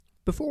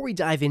Before we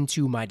dive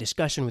into my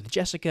discussion with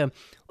Jessica,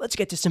 let's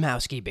get to some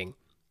housekeeping.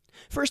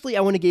 Firstly,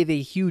 I want to give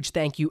a huge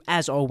thank you,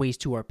 as always,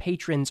 to our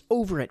patrons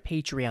over at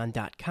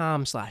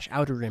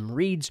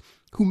patreon.com/outerrimreads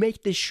who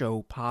make this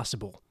show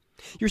possible.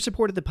 Your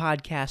support of the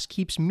podcast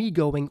keeps me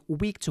going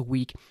week to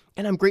week,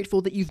 and I'm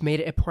grateful that you've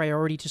made it a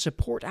priority to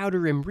support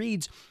Outer Rim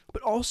Reads,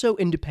 but also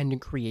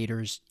independent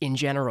creators in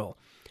general.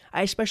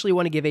 I especially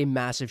want to give a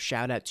massive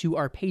shout out to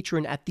our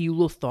patron at the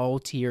Lethal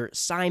tier,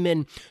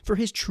 Simon, for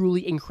his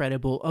truly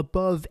incredible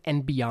above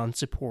and beyond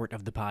support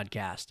of the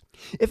podcast.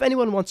 If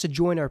anyone wants to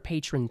join our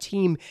patron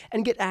team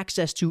and get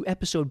access to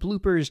episode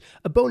bloopers,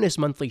 a bonus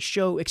monthly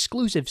show,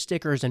 exclusive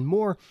stickers, and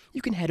more,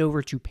 you can head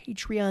over to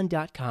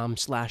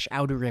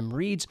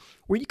patreon.com/outerrimreads,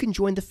 where you can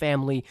join the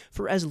family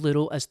for as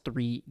little as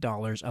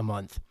 $3 a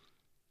month.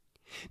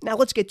 Now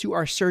let's get to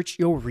our Search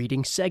Your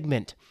Reading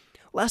segment.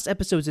 Last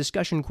episode's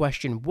discussion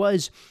question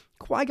was,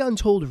 Qui-Gon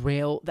told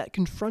Rael that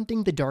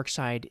confronting the dark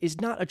side is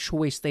not a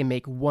choice they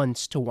make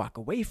once to walk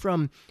away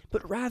from,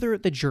 but rather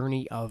the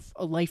journey of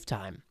a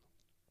lifetime.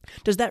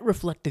 Does that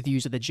reflect the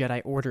views of the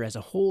Jedi Order as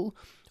a whole?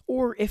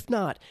 Or if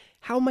not,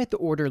 how might the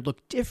Order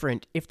look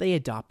different if they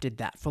adopted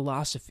that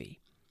philosophy?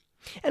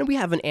 And we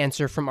have an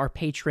answer from our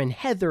patron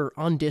Heather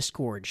on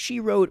Discord.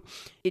 She wrote,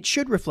 "It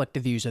should reflect the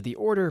views of the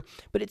Order,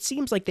 but it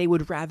seems like they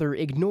would rather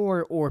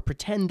ignore or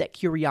pretend that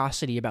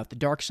curiosity about the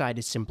dark side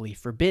is simply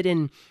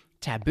forbidden,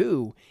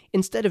 taboo,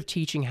 instead of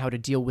teaching how to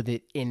deal with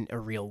it in a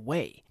real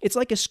way. It's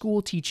like a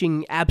school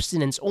teaching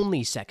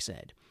abstinence-only sex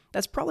ed.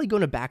 That's probably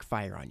going to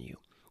backfire on you.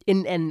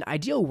 In an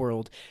ideal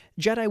world,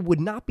 Jedi would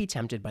not be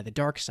tempted by the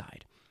dark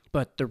side.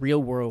 But the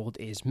real world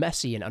is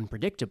messy and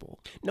unpredictable.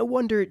 No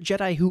wonder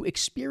Jedi who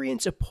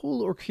experience a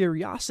pull or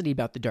curiosity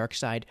about the dark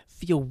side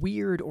feel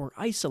weird or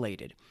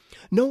isolated.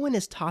 No one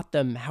has taught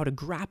them how to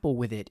grapple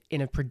with it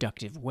in a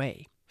productive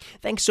way."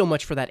 Thanks so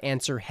much for that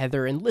answer,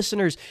 Heather, and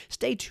listeners,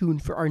 stay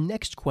tuned for our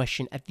next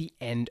question at the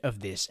end of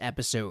this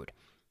episode.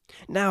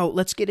 Now,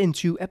 let's get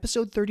into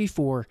episode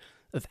 34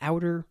 of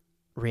Outer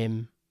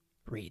Rim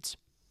Reads.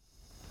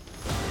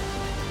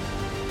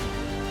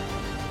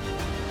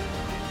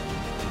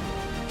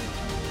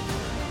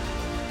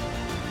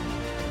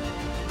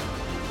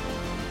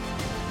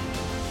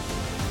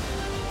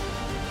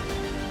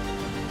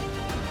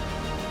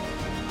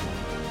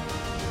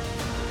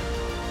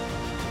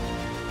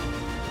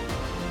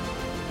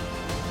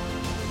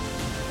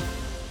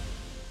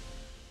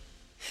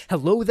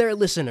 Hello there,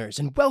 listeners,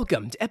 and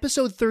welcome to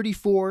episode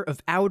 34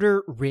 of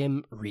Outer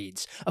Rim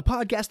Reads, a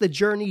podcast that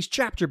journeys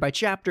chapter by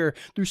chapter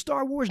through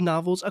Star Wars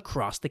novels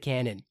across the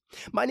canon.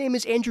 My name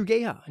is Andrew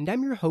Geha, and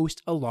I'm your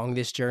host along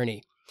this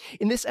journey.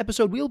 In this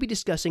episode, we'll be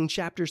discussing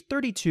chapters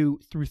 32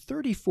 through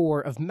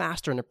 34 of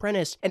Master and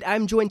Apprentice, and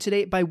I'm joined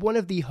today by one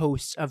of the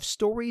hosts of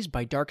Stories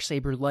by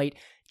Darksaber Light,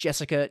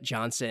 Jessica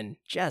Johnson.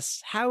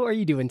 Jess, how are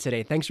you doing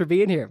today? Thanks for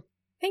being here.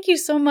 Thank you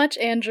so much,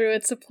 Andrew.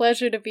 It's a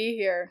pleasure to be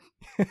here.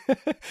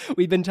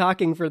 We've been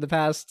talking for the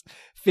past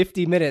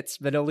 50 minutes,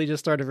 but only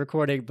just started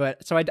recording.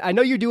 But so I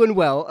know you're doing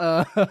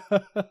well.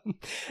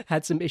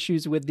 Had some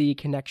issues with the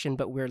connection,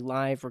 but we're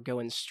live. We're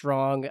going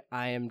strong.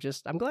 I'm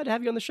glad to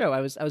have you on the show.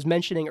 I was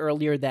mentioning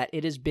earlier that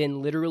it has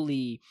been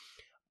literally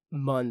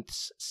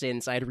months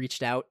since I had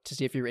reached out to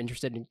see if you were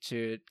interested in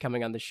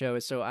coming on the show.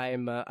 So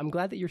I'm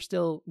glad that you're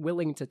still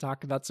willing to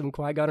talk about some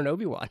Qui-Gon and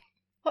Obi-Wan.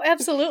 Oh,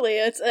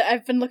 absolutely.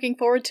 I've been looking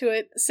forward to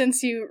it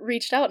since you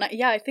reached out.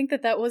 And I think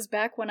that was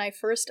back when I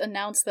first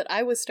announced that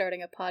I was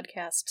starting a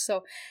podcast.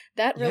 So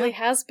that really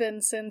has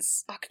been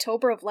since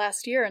October of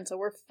last year. And so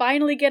we're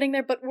finally getting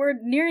there, but we're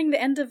nearing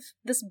the end of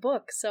this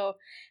book. So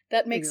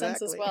that makes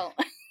sense as well.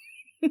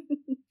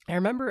 I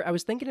remember I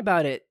was thinking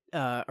about it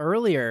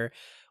earlier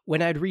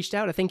when I'd reached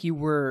out. I think you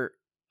were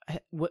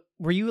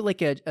you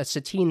like a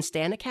Satine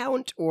Stan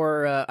account,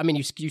 or I mean,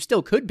 you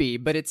still could be,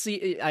 but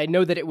I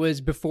know that it was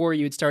before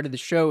you had started the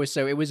show,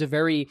 so it was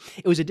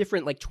a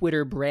different like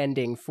Twitter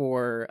branding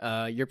for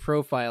your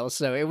profile.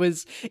 So it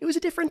was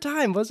a different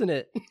time, wasn't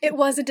it? It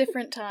was a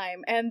different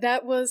time, and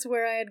that was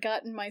where I had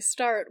gotten my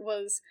start.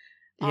 Was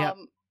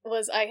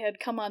I had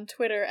come on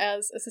Twitter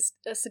as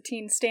a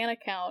Satine Stan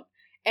account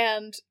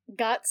and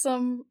got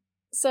some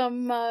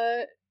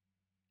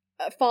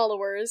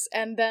followers,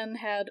 and then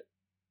had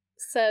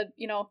said,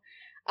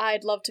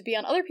 I'd love to be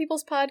on other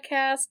people's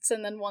podcasts,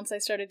 and then once I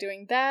started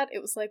doing that, it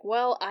was like,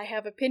 well, I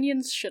have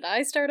opinions, should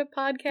I start a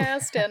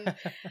podcast?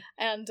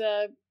 And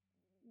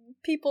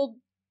people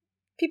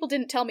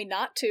didn't tell me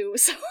not to,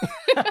 so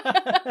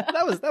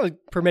that was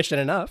permission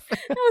enough.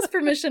 That was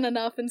permission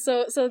enough, and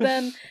so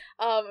then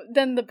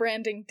the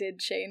branding did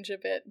change a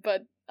bit,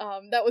 but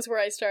that was where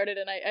I started,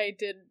 and I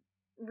did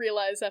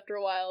realize after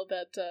a while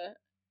that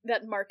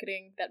that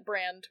marketing, that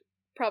brand,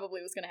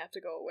 probably was going to have to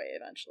go away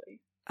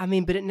eventually. I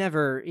mean, but it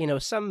never,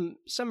 some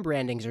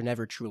brandings are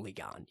never truly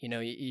gone.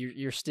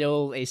 You're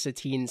still a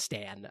Satine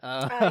stan.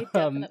 I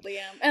definitely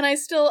am, and I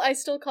still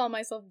call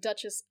myself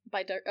Duchess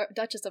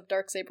of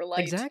Darksaber Light.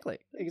 Exactly.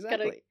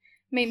 Gotta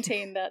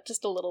maintain that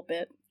just a little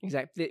bit.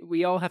 Exactly.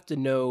 We all have to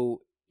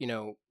know,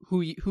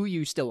 who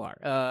you still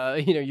are.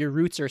 Your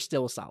roots are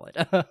still solid.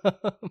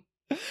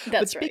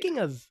 But speaking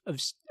of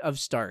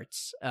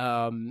starts,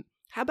 how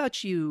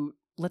about you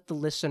let the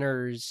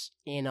listeners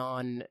in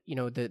on,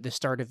 the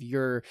start of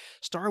your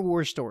Star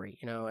Wars story,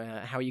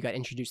 how you got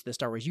introduced to the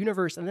Star Wars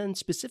universe, and then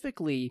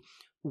specifically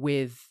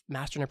with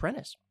Master and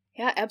Apprentice.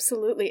 Yeah,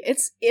 absolutely.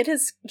 It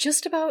is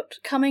just about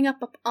coming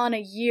up on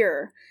a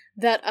year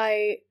that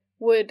I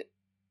would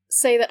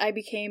say that I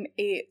became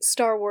a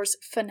Star Wars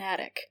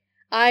fanatic.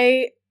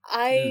 I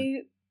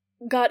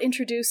got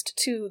introduced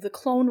to the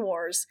Clone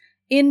Wars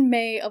in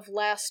May of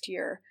last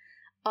year,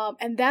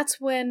 and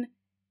that's when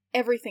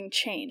everything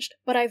changed.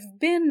 But I've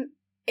been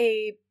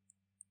a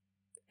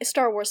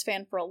Star Wars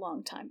fan for a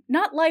long time.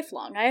 Not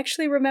lifelong. I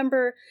actually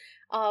remember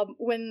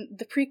when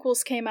the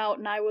prequels came out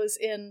and I was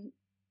in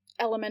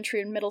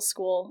elementary and middle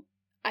school,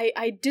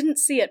 I didn't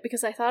see it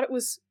because I thought it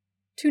was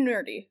too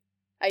nerdy.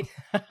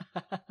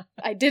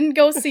 I didn't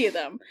go see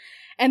them.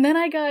 And then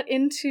I got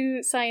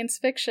into science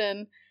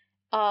fiction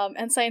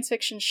and science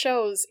fiction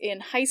shows in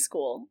high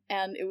school,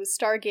 and it was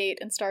Stargate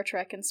and Star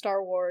Trek and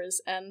Star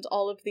Wars and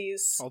all of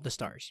these... All the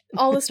stars.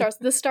 All the stars.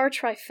 The Star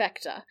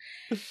Trifecta.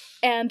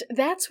 And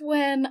that's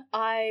when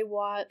I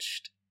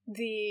watched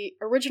the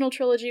original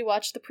trilogy,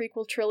 watched the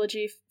prequel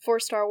trilogy for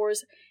Star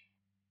Wars,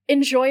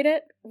 enjoyed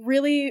it,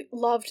 really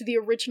loved the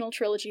original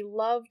trilogy,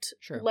 loved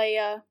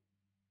Leia,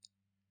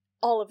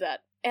 all of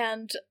that,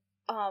 and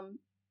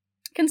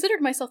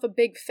considered myself a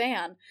big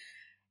fan.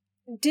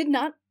 Did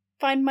not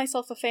find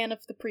myself a fan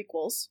of the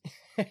prequels,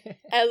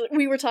 as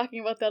we were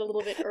talking about that a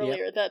little bit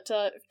earlier, that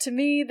to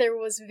me there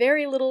was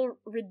very little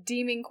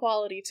redeeming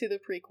quality to the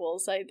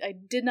prequels. I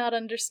did not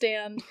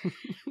understand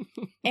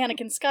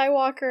Anakin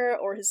Skywalker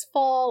or his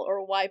fall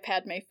or why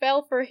Padme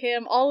fell for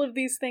him, all of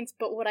these things,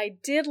 but what I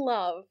did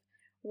love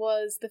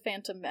was The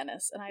Phantom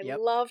Menace, and I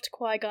loved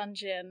Qui-Gon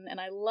Jinn,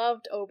 and I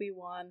loved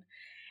Obi-Wan,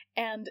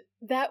 and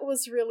that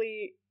was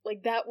really,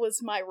 that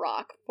was my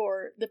rock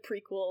for the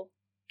prequel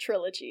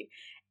trilogy.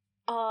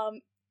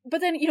 But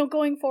then,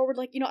 going forward,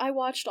 I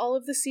watched all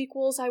of the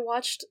sequels, I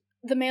watched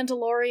The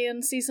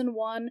Mandalorian Season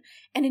 1,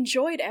 and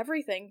enjoyed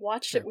everything,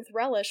 watched it with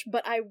relish,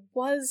 but I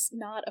was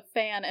not a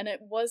fan, and I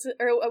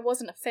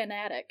wasn't a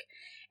fanatic,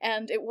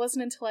 and it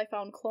wasn't until I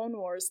found Clone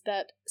Wars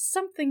that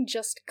something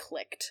just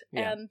clicked,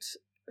 and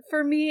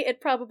for me, it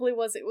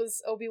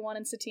was Obi-Wan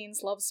and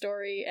Satine's love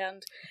story,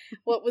 and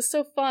what was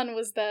so fun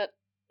was that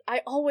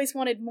I always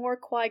wanted more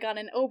Qui-Gon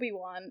and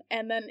Obi-Wan,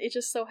 and then it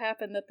just so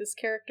happened that this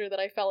character that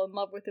I fell in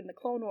love with in the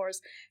Clone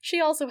Wars,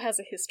 she also has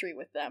a history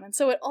with them, and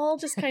so it all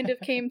just kind of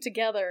came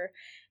together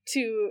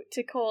to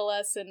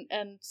coalesce,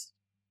 and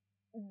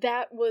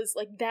that was,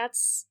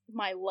 that's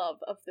my love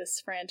of this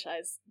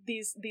franchise,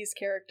 these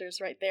characters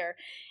right there.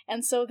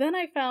 And so then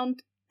I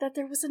found that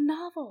there was a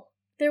novel.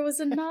 There was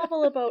a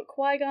novel about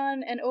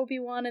Qui-Gon and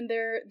Obi-Wan and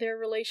their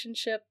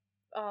relationship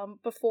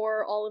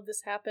before all of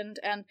this happened,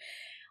 and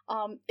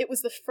it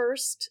was the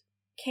first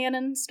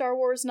canon Star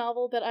Wars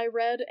novel that I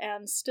read,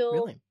 and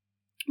still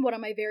one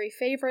of my very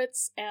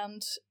favorites,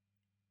 and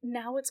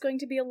now it's going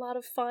to be a lot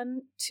of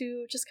fun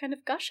to just kind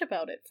of gush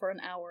about it for an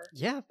hour.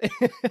 Yeah.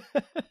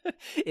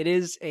 It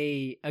is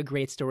a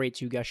great story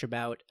to gush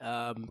about.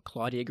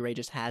 Claudia Gray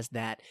just has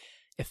that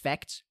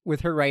effect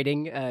with her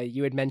writing.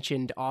 You had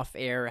mentioned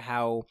off-air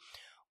how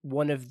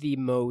one of the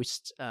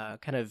most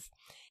kind of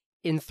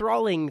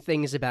enthralling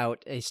things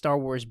about a Star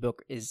Wars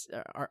book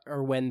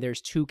are when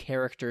there's two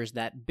characters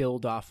that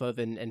build off of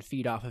and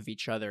feed off of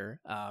each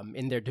other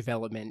in their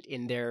development,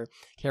 in their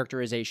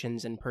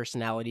characterizations and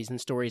personalities and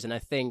stories. And I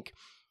think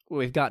what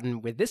we've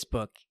gotten with this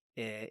book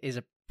is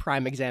a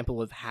prime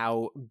example of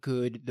how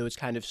good those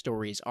kind of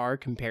stories are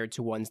compared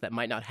to ones that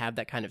might not have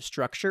that kind of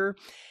structure,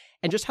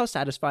 and just how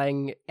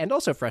satisfying and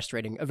also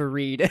frustrating of a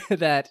read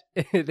that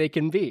they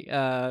can be.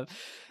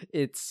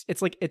 It's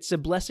a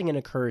blessing and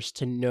a curse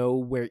to know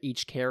where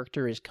each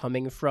character is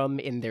coming from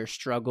in their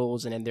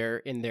struggles and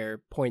in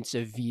their points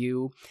of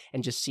view,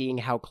 and just seeing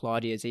how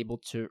Claudia is able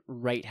to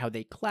write how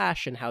they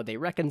clash and how they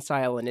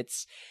reconcile. And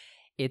it's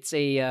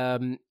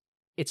a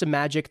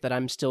magic that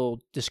I'm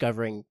still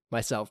discovering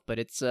myself, but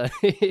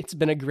it's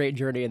been a great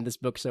journey in this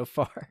book so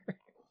far.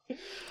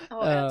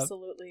 Oh,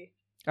 absolutely.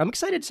 I'm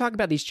excited to talk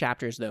about these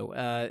chapters,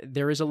 though.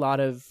 There is a lot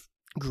of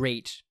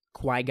great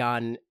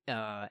Qui-Gon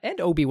and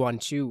Obi-Wan,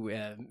 too,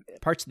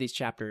 parts of these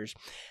chapters.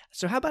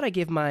 So how about I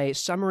give my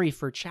summary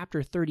for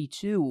Chapter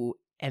 32,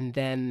 and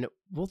then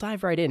we'll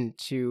dive right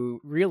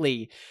into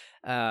really...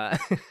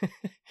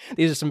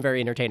 these are some very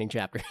entertaining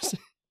chapters.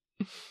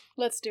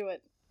 Let's do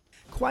it.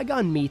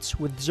 Qui-Gon meets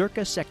with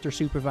Zerka Sector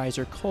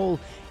Supervisor Cole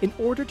in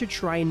order to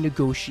try and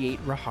negotiate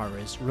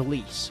Rahara's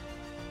release.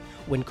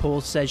 When Cole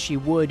says she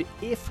would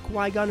if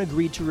Qui-Gon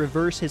agreed to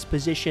reverse his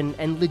position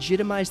and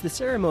legitimize the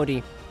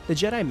ceremony, the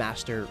Jedi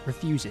Master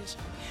refuses.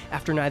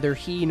 After neither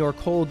he nor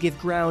Cole give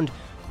ground,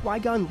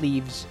 Qui-Gon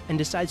leaves and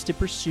decides to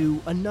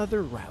pursue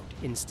another route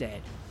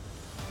instead.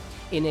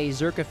 In a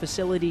Zerka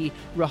facility,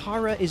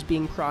 Rahara is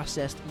being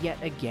processed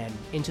yet again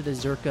into the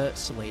Zerka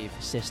slave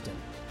system.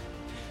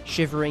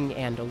 Shivering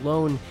and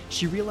alone,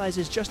 she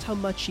realizes just how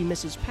much she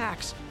misses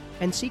Pax,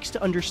 and seeks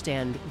to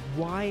understand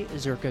why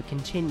Czerka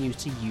continues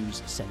to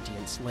use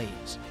sentient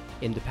slaves.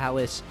 In the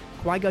palace,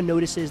 Qui-Gon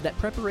notices that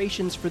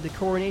preparations for the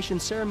coronation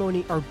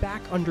ceremony are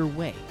back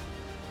underway.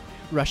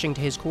 Rushing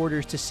to his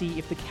quarters to see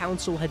if the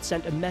council had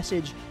sent a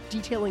message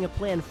detailing a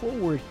plan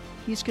forward,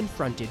 he's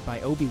confronted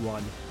by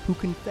Obi-Wan, who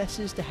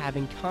confesses to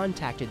having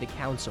contacted the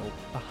council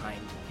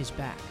behind his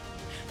back.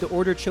 The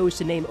Order chose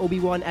to name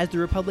Obi-Wan as the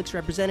Republic's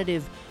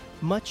representative,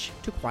 much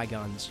to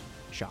Qui-Gon's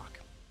shock.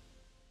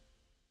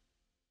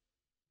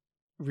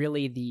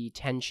 Really, the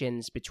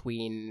tensions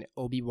between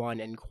Obi-Wan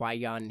and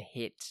Qui-Gon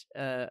hit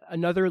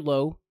another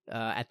low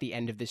at the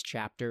end of this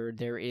chapter.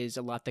 There is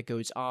a lot that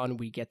goes on.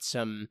 We get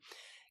some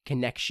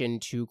connection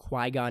to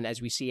Qui-Gon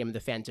as we see him in the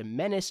Phantom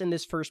Menace in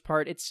this first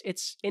part.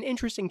 It's an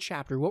interesting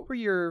chapter. What were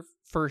your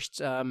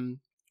first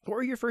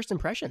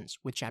impressions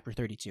with chapter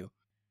 32?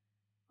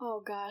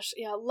 Oh gosh,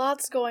 yeah,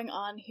 lots going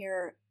on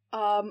here.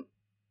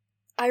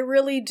 I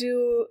really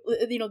do,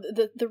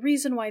 the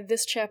reason why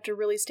this chapter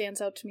really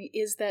stands out to me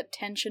is that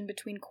tension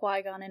between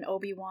Qui-Gon and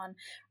Obi-Wan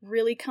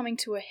really coming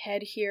to a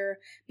head here,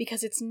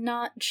 because it's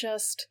not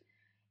just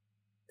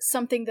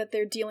something that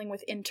they're dealing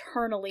with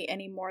internally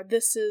anymore.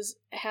 This is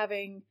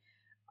having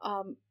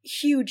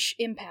huge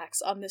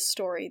impacts on this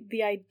story.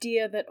 The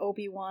idea that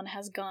Obi-Wan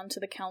has gone to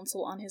the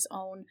council on his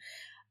own,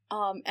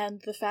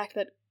 and the fact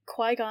that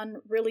Qui-Gon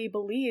really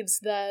believes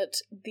that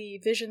the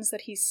visions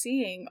that he's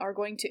seeing are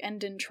going to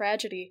end in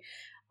tragedy.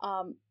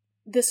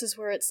 This is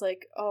where it's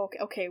like, oh,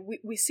 okay,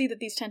 we see that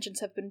these tensions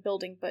have been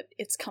building, but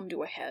it's come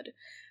to a head.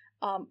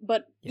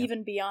 But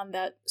even beyond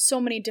that, so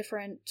many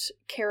different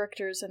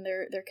characters and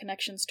their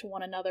connections to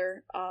one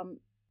another.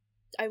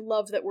 I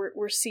love that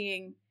we're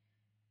seeing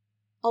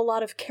a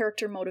lot of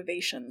character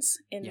motivations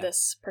in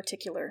this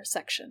particular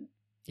section.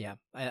 Yeah,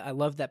 I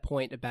love that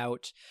point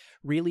about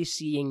really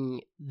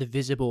seeing the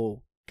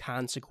visible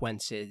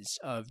consequences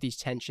of these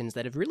tensions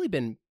that have really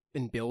been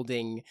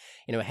building,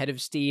 ahead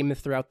of steam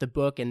throughout the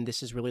book, and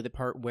this is really the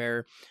part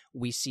where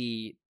we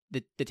see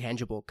the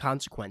tangible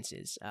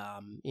consequences.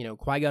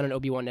 Qui-Gon and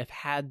Obi-Wan have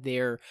had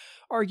their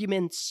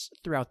arguments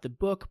throughout the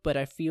book, but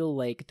I feel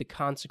like the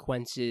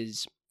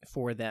consequences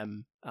for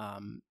them,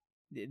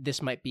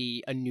 this might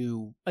be a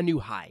new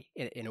high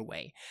in a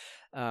way.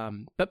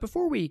 But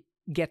before we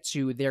get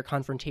to their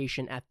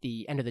confrontation at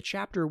the end of the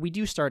chapter, we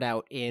do start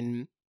out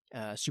in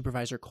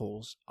Supervisor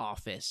Cole's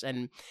office,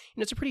 and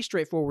it's a pretty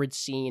straightforward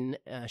scene.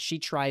 She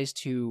tries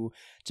to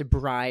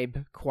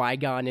bribe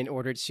Qui-Gon in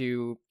order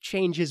to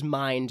change his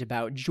mind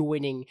about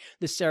joining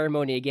the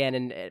ceremony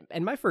again,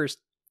 and my first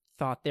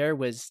thought there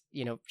was,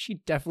 she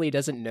definitely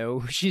doesn't know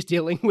who she's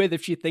dealing with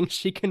if she thinks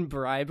she can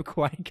bribe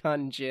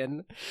Qui-Gon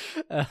Jinn.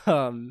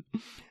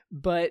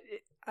 But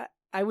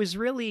I was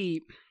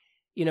really,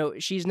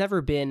 she's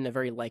never been a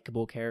very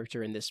likable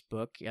character in this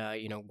book,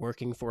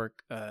 working for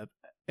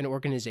an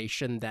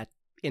organization that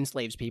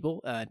enslaves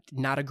people,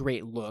 not a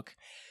great look.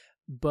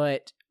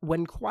 But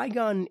when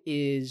Qui-Gon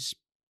is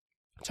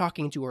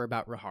talking to her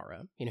about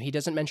Rahara, he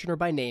doesn't mention her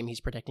by name,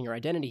 he's protecting her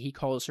identity, he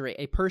calls her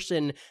a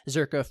person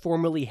Czerka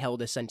formerly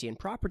held as sentient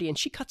property, and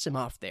she cuts him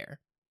off there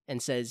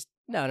and says,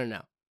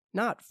 no,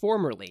 not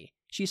formerly.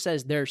 She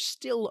says they're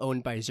still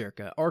owned by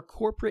Czerka. Our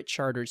corporate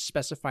charters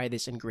specify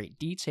this in great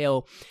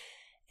detail,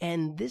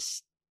 and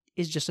this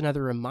is just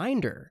another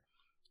reminder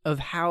of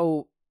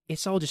how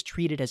it's all just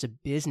treated as a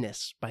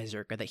business by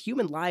Czerka, that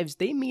human lives,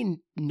 they mean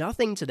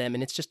nothing to them,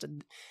 and it's just,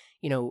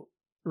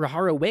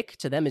 Rahara Wick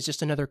to them is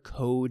just another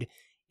code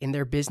in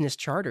their business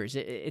charters.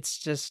 It's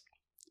just,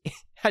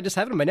 I just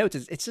have it in my notes,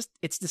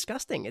 it's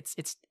disgusting,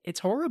 it's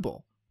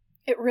horrible.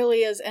 It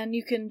really is, and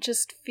you can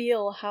just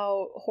feel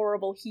how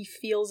horrible he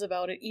feels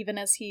about it, even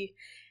as he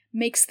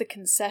makes the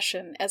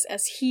concession,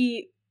 as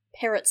he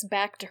parrots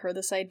back to her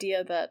this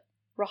idea that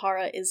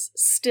Rahara is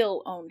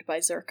still owned by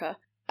Czerka.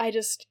 I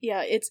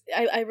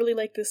really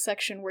like this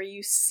section where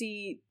you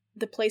see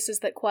the places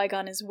that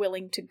Qui-Gon is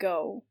willing to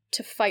go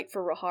to fight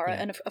for Rahara,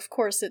 and of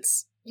course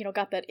it's,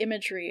 got that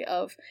imagery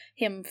of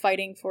him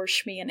fighting for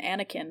Shmi and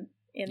Anakin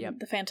in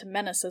The Phantom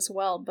Menace as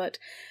well, but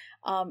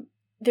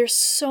there's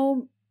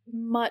so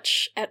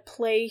much at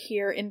play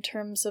here in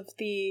terms of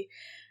the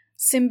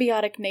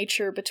symbiotic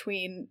nature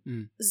between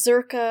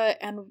Czerka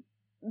and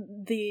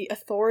the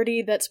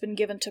authority that's been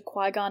given to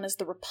Qui-Gon as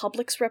the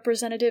Republic's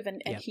representative,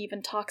 and he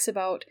even talks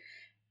about,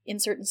 in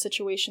certain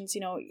situations,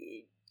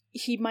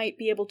 he might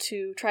be able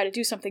to try to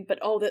do something, but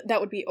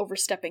that would be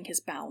overstepping his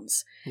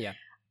bounds. Yeah.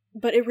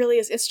 But it really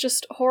is, it's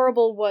just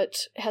horrible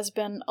what has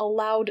been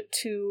allowed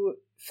to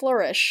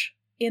flourish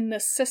in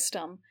this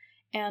system,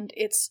 and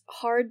it's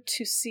hard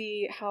to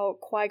see how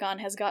Qui-Gon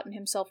has gotten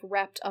himself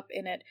wrapped up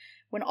in it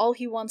when all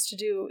he wants to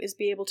do is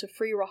be able to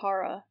free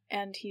Rahara,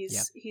 and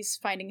he's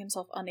finding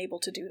himself unable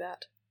to do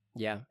that.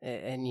 Yeah,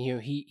 and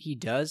he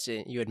does.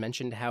 You had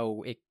mentioned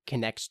how it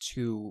connects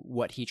to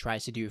what he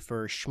tries to do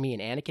for Shmi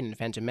and Anakin in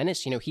Phantom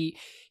Menace. He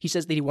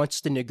says that he wants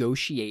to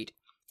negotiate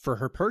for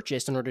her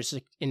purchase in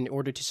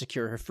order to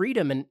secure her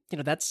freedom, and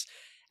that's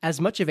as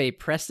much of a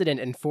precedent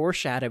and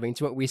foreshadowing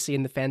to what we see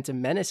in the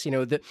Phantom Menace.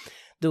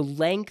 The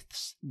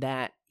lengths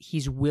that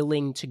he's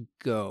willing to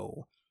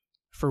go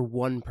for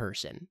one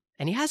person.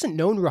 And he hasn't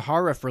known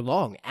Rahara for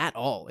long at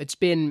all. It's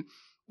been,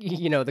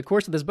 the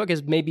course of this book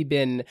has maybe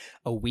been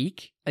a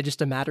week,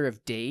 just a matter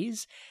of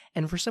days.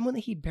 And for someone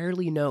that he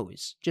barely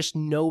knows, just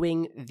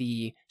knowing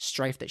the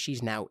strife that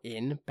she's now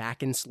in,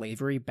 back in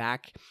slavery,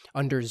 back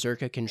under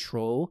Zerka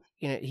control,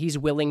 he's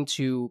willing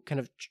to kind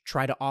of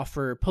try to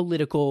offer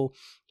political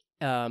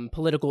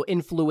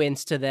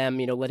influence to them,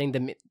 letting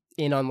them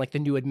in on like the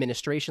new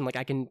administration. Like,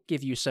 I can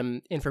give you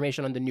some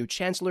information on the new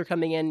chancellor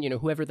coming in,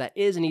 whoever that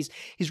is. And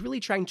he's really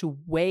trying to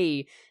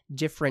weigh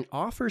different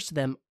offers to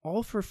them,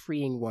 all for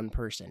freeing one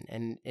person.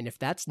 And if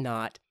that's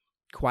not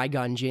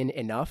Qui-Gon Jinn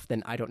enough,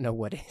 then I don't know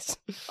what is.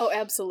 Oh,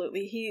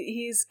 absolutely.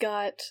 He's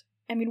got,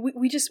 I mean,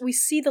 we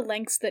see the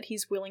lengths that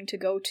he's willing to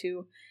go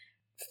to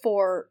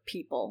for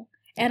people.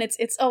 And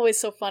it's always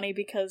so funny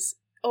because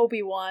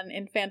Obi-Wan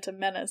in Phantom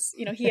Menace,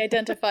 he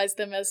identifies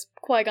them as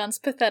Qui-Gon's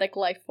pathetic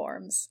life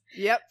forms.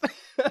 Yep.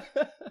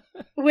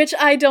 Which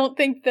I don't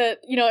think that,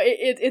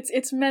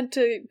 it's meant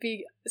to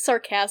be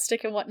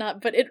sarcastic and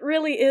whatnot, but it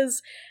really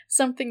is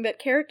something that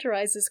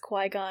characterizes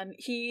Qui-Gon.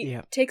 He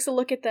takes a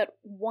look at that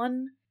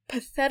one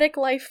pathetic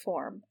life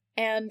form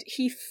and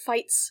he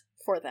fights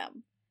for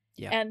them.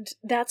 Yeah. And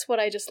that's what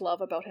I just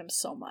love about him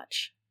so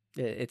much.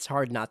 It's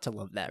hard not to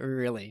love that,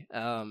 really.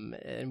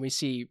 And we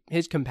see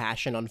his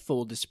compassion on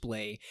full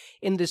display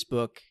in this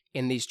book,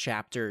 in these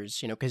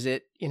chapters, because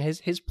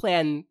his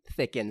plan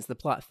thickens, the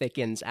plot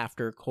thickens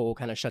after Cole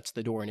kind of shuts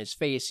the door in his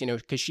face,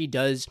 because she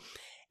does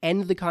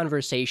end the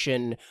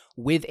conversation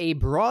with a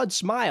broad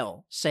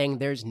smile, saying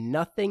there's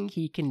nothing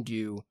he can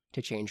do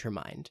to change her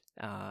mind.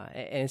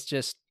 And it's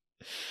just,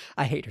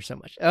 I hate her so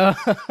much.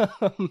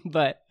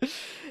 But,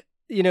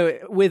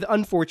 with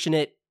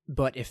unfortunate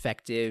but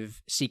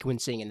effective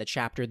sequencing in the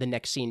chapter, the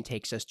next scene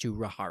takes us to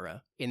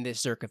Rahara in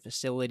this Zerka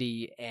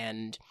facility,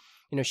 and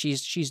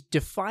she's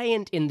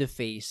defiant in the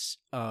face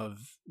of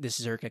this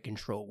Zerka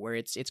control, where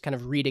it's kind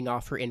of reading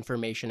off her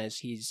information as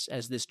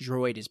this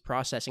droid is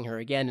processing her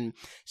again and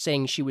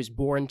saying she was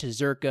born to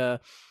Zerka,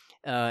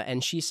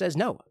 and she says,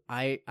 no,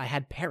 I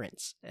had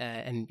parents,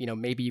 and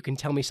maybe you can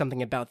tell me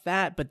something about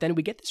that. But then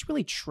we get this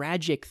really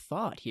tragic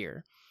thought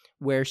here,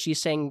 where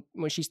she's saying,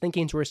 when she's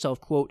thinking to herself,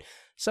 quote,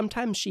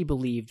 sometimes she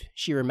believed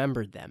she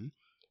remembered them.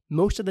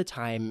 Most of the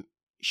time,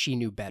 she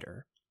knew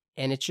better.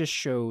 And it just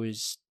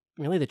shows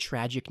really the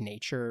tragic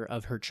nature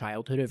of her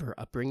childhood, of her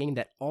upbringing,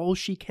 that all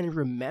she can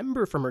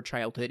remember from her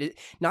childhood,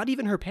 not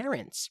even her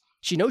parents.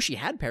 She knows she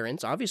had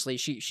parents, obviously,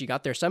 she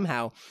got there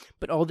somehow,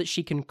 but all that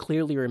she can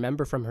clearly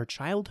remember from her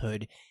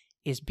childhood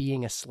is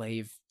being a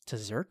slave to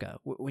Zerka,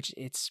 which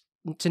it's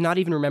to not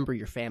even remember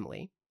your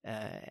family,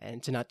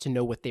 and to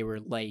know what they were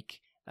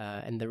like.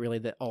 And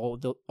all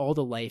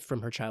the life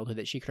from her childhood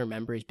that she can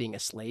remember as being a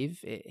slave,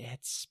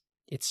 it's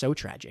so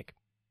tragic.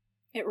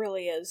 It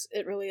really is.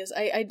 It really is.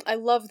 I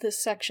love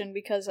this section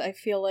because I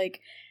feel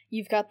like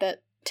you've got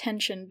that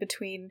tension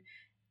between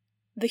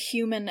the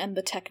human and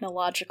the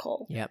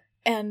technological. Yep.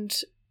 And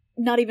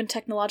not even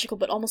technological,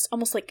 but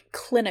almost like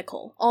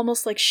clinical.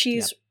 Almost like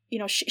she's,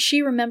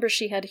 she remembers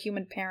she had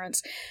human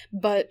parents,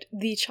 but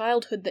the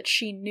childhood that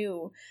she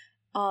knew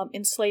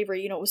in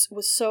slavery,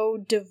 was so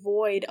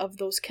devoid of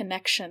those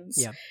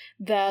connections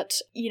that,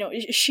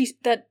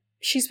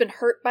 she's been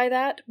hurt by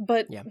that.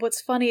 But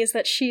what's funny is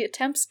that she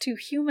attempts to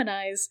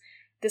humanize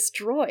this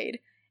droid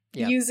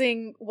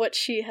using what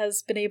she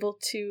has been able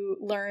to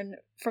learn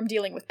from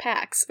dealing with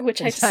Pax,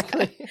 which I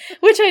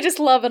just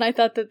love. And I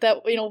thought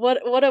that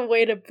what a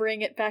way to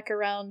bring it back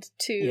around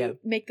to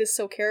make this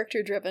so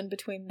character driven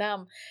between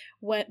them,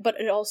 but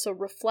it also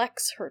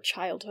reflects her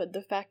childhood,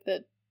 the fact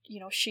that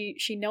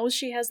she knows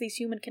she has these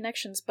human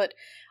connections, but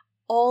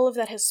all of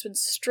that has been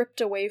stripped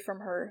away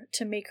from her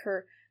to make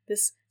her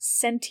this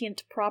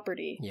sentient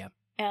property. Yeah.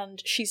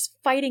 And she's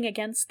fighting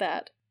against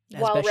that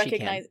while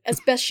recognizing, as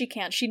best she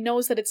can. She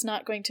knows that it's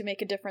not going to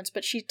make a difference,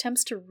 but she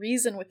attempts to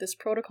reason with this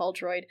protocol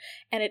droid,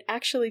 and it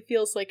actually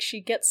feels like she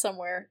gets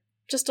somewhere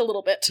just a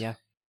little bit. Yeah.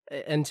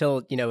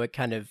 Until, it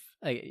kind of,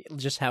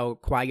 just how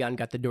Qui-Gon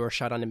got the door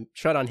shut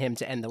on him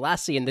to end the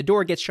last scene. The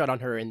door gets shut on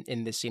her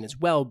in this scene as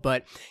well.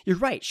 But you're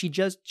right. She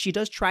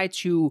does try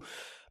to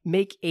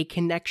make a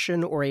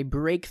connection or a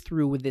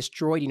breakthrough with this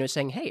droid,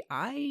 saying, hey,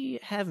 I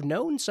have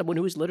known someone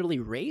who was literally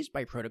raised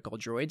by protocol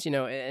droids,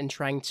 and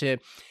trying to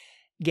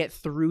get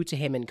through to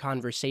him in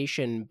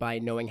conversation by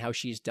knowing how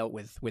she's dealt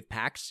with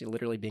Pax,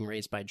 literally being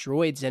raised by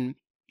droids. And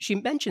she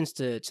mentions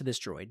to this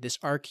droid, this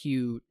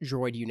RQ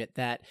droid unit,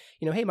 that,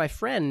 hey, my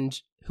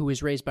friend who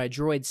is raised by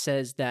droids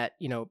says that,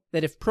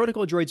 that if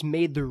protocol droids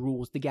made the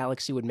rules, the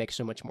galaxy would make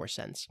so much more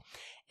sense.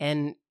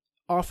 And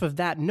off of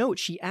that note,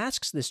 she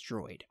asks this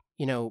droid,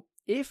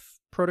 if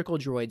protocol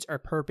droids are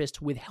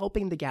purposed with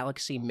helping the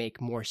galaxy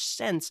make more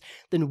sense,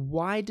 then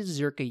why does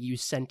Zerka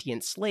use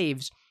sentient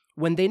slaves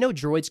when they know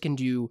droids can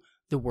do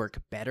the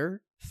work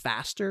better,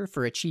 faster,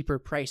 for a cheaper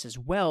price as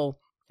well?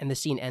 And the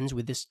scene ends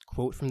with this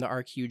quote from the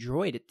RQ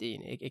droid.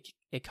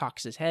 It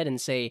cocks his head and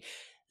say,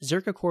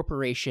 Zerka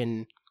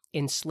Corporation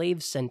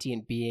enslaves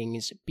sentient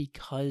beings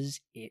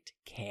because it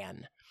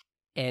can.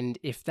 And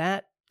if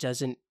that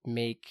doesn't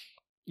make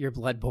your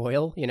blood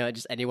boil,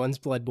 just anyone's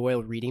blood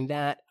boil reading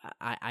that.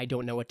 I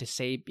don't know what to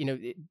say.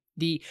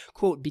 The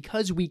quote,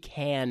 "because we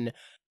can"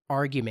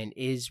 argument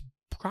is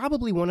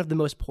probably one of the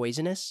most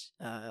poisonous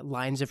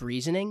lines of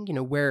reasoning,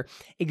 where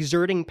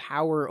exerting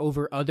power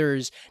over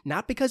others,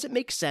 not because it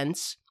makes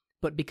sense,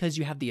 but because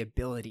you have the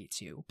ability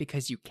to,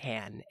 because you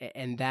can.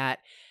 And that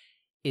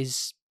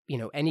is,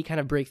 any kind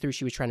of breakthrough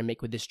she was trying to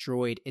make with this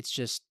droid, it's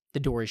just the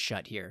door is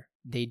shut here.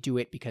 They do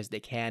it because they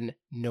can,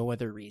 no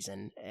other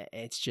reason.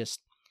 It's just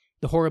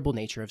the horrible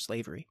nature of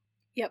slavery.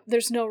 Yep,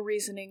 there's no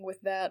reasoning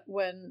with that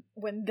when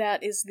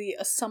that is the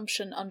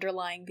assumption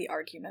underlying the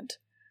argument.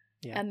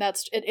 Yeah. And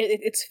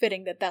it's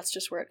fitting that that's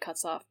just where it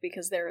cuts off,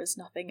 because there is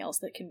nothing else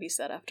that can be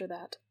said after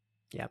that.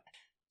 Yeah.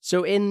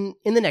 So in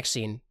the next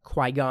scene,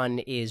 Qui-Gon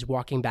is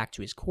walking back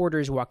to his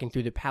quarters, walking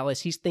through the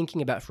palace. He's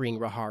thinking about freeing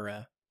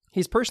Rhaenyra.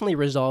 He's personally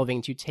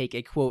resolving to take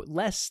a, quote,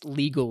 less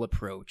legal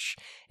approach,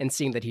 and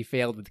seeing that he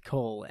failed with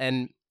Cole.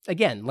 And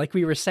again, like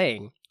we were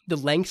saying, the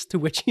lengths to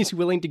which he's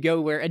willing to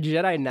go, where a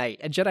Jedi Knight,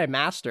 a Jedi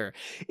Master,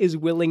 is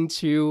willing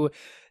to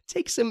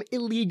take some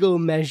illegal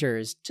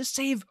measures to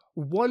save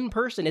one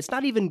person. It's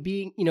not even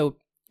being,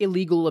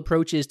 illegal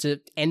approaches to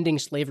ending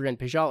slavery in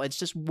Pijal. It's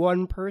just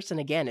one person.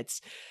 Again,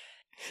 it's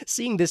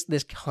seeing this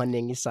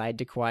cunning side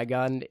to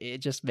Qui-Gon. It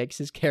just makes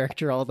his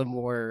character all the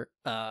more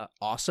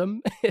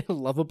awesome,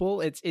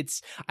 lovable.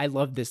 I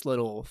love this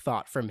little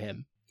thought from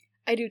him.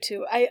 I do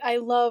too. I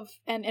love,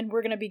 and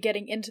we're going to be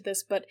getting into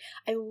this, but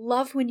I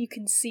love when you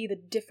can see the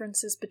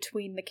differences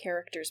between the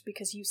characters,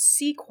 because you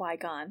see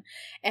Qui-Gon,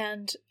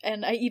 and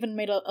I even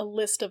made a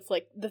list of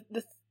like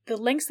the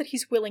lengths that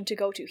he's willing to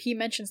go to. He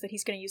mentions that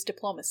he's going to use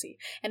diplomacy,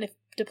 and if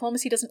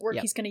diplomacy doesn't work,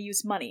 he's going to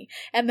use money,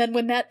 and then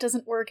when that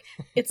doesn't work,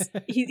 it's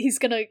he's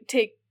going to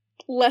take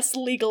less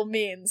legal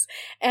means,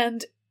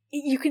 and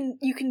you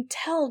can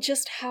tell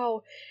just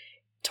how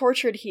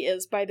tortured he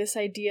is by this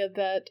idea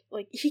that,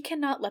 like, he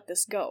cannot let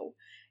this go.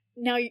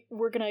 Now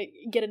we're gonna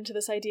get into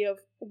this idea of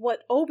what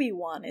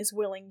Obi-Wan is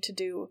willing to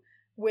do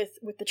with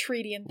the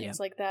treaty and things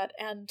like that,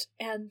 and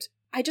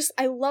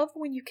I love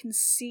when you can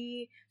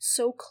see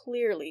so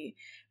clearly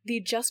the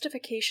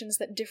justifications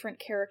that different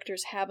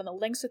characters have and the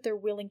lengths that they're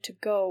willing to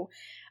go.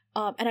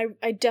 And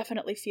I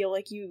definitely feel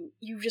like you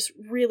just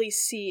really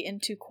see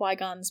into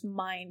Qui-Gon's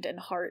mind and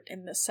heart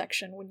in this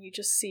section when you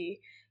just see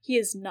he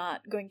is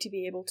not going to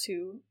be able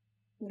to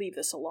leave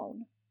this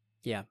alone.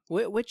 Yeah,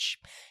 which,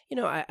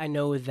 I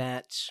know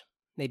that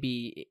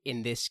maybe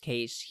in this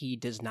case he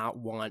does not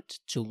want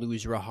to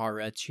lose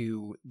Rhaenyra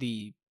to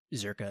the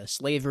Zerka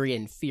slavery,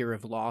 and fear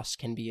of loss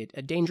can be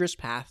a dangerous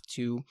path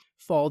to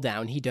fall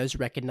down. He does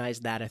recognize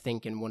that, I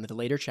think, in one of the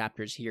later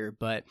chapters here,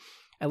 but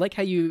I like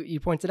how you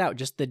pointed out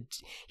just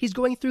he's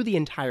going through the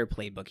entire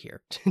playbook here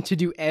to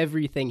do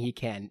everything he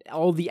can,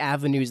 all the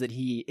avenues that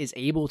he is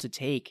able to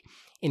take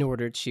in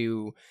order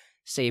to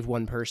save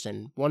one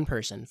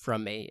person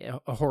from a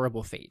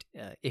horrible fate,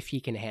 if he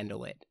can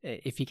handle it,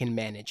 if he can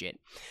manage it.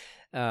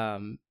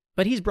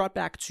 But he's brought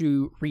back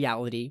to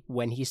reality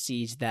when he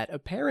sees that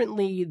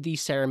apparently the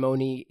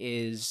ceremony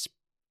is,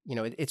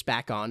 it's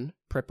back on,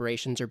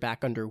 preparations are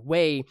back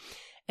underway,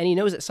 and he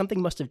knows that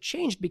something must have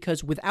changed,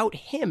 because without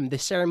him, the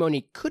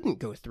ceremony couldn't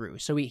go through.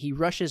 So he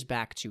rushes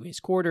back to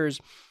his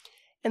quarters,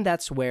 and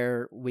that's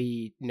where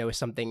we know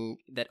something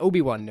that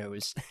Obi-Wan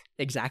knows,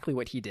 exactly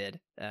what he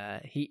did.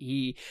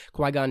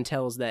 Qui-Gon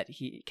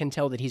can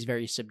tell that he's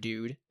very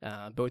subdued,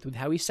 both with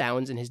how he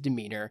sounds and his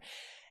demeanor.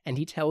 And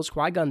he tells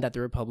Qui-Gon that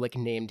the Republic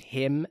named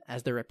him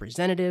as their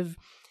representative,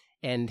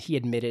 and he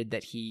admitted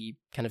that he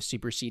kind of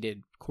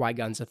superseded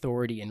Qui-Gon's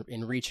authority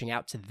in reaching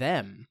out to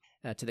them,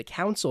 to the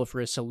Council,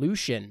 for a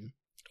solution.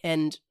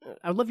 And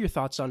I'd love your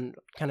thoughts on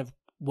kind of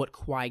what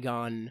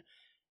Qui-Gon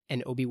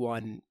and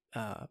Obi-Wan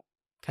kind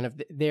of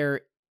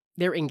their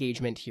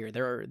engagement here,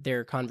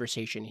 their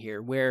conversation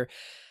here, where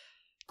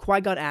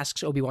Qui-Gon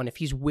asks Obi-Wan if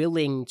he's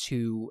willing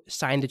to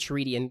sign the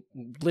treaty and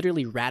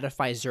literally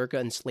ratify Zerka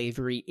and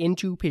slavery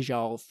into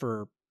Pijal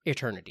for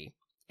eternity.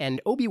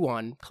 And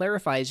Obi-Wan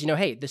clarifies,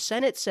 hey, the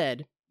Senate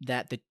said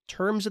that the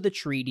terms of the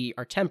treaty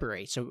are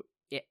temporary, so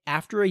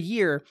after a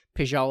year,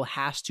 Pijal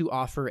has to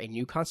offer a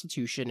new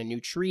constitution, a new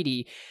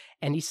treaty,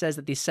 and he says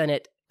that the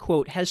Senate,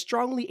 quote, has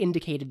strongly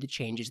indicated the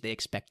changes they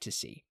expect to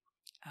see.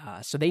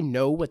 So they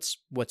know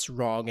what's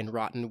wrong and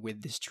rotten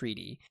with this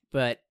treaty.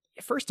 But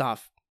first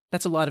off,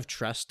 that's a lot of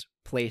trust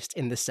placed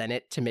in the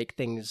Senate to make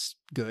things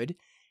good.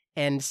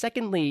 And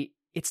secondly,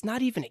 it's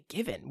not even a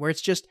given, where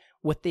it's just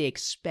what they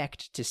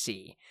expect to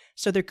see.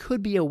 So there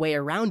could be a way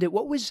around it.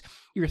 What was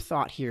your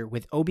thought here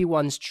with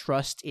Obi-Wan's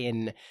trust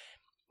in,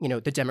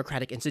 the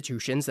democratic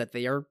institutions that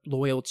they are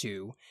loyal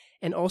to?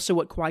 And also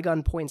what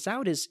Qui-Gon points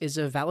out is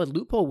a valid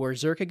loophole where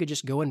Zerka could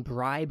just go and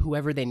bribe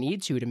whoever they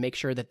need to make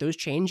sure that those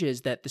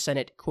changes that the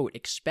Senate, quote,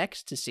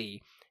 expects to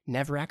see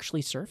never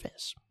actually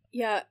surface.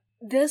 Yeah,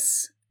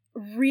 this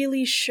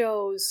really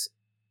shows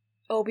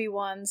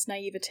Obi-Wan's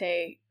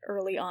naivete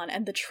early on,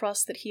 and the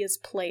trust that he has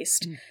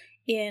placed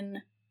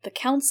in the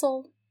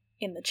Council,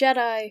 in the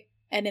Jedi,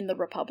 and in the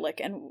Republic.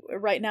 And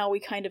right now we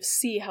kind of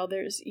see how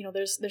there's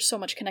so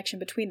much connection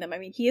between them. I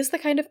mean, he is the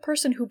kind of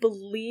person who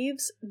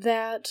believes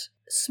that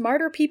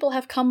smarter people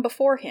have come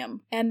before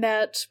him and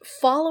that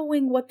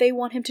following what they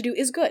want him to do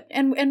is good.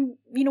 And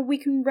we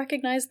can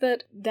recognize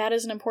that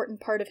is an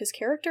important part of his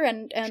character.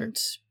 And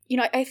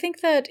Sure. I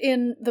think that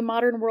in the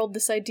modern world,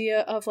 this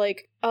idea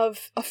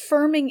of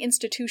affirming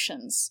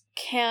institutions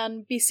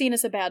can be seen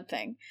as a bad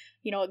thing.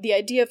 The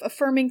idea of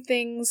affirming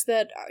things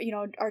that,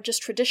 are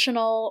just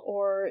traditional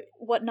or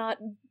whatnot.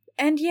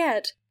 And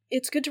yet,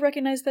 it's good to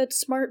recognize that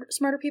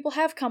smarter people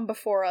have come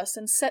before us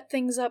and set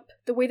things up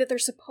the way that they're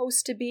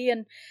supposed to be.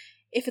 And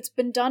if it's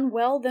been done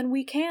well, then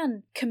we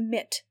can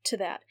commit to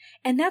that.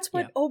 And that's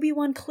what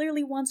Obi-Wan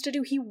clearly wants to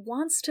do. He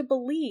wants to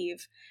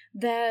believe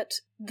that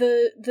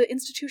the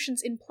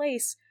institutions in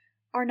place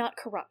are not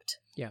corrupt.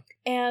 Yeah.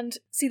 And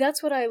see,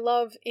 that's what I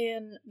love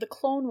in the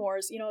Clone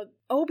Wars.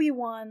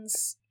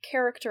 Obi-Wan's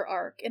character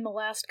arc in the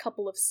last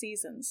couple of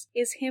seasons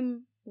is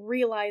him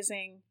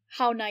realizing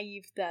how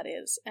naive that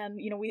is. And,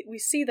 we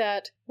see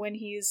that when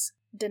he's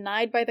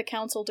denied by the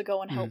council to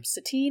go and help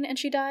Satine and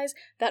she dies.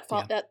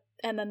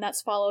 And then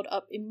that's followed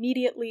up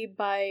immediately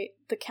by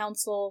the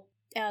council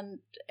and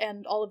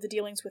all of the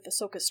dealings with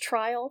Ahsoka's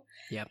trial.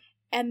 Yep.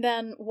 And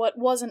then what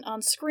wasn't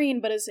on screen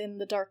but is in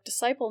the Dark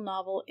Disciple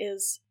novel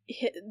is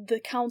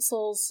the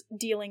council's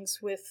dealings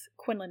with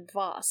Quinlan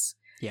Vos.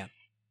 Yeah.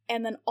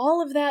 And then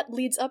all of that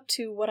leads up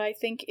to what I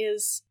think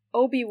is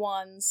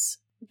Obi-Wan's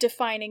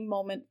defining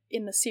moment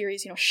in the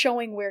series,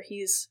 showing where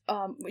he's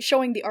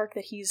showing the arc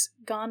that he's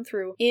gone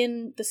through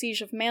in the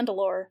Siege of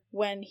Mandalore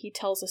when he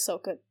tells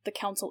Ahsoka the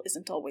council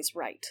isn't always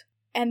right.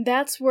 And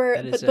that's where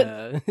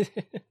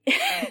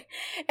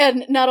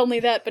and not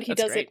only that, but he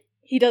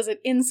does it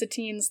in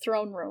Satine's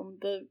throne room,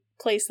 the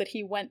place that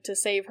he went to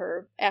save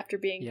her after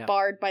being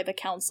barred by the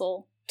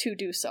council to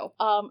do so.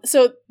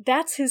 So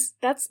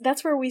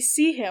that's where we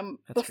see him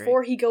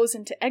before he goes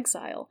into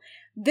exile.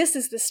 This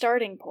is the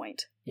starting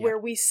point where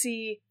we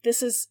see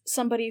this is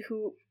somebody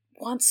who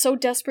wants so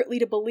desperately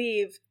to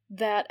believe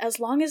that as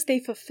long as they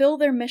fulfill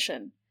their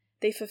mission,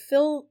 they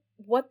fulfill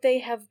what they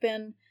have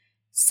been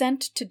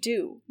sent to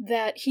do,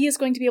 that he is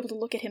going to be able to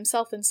look at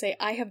himself and say,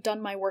 I have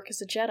done my work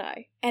as a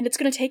Jedi. And it's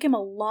going to take him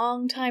a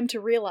long time to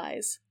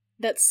realize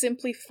that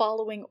simply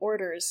following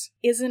orders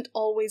isn't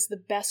always the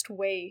best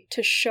way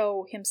to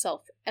show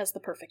himself as the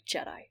perfect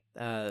Jedi.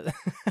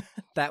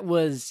 That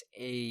was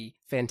a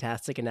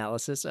fantastic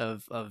analysis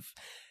of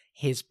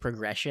his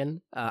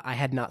progression. I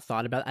had not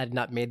thought about, I had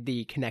not made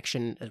the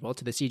connection as well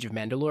to the Siege of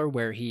Mandalore,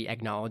 where he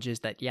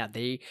acknowledges that,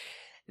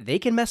 they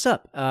can mess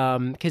up.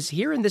 Because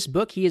here in this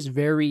book, he's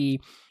very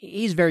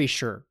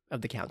sure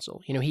of the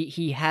council.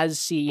 He has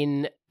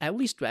seen, at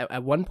least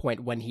at one point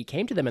when he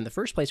came to them in the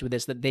first place with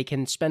this, that they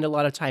can spend a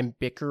lot of time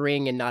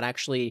bickering and not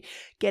actually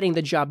getting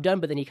the job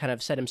done. But then he kind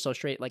of set himself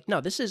straight, like, no,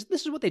 this is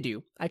what they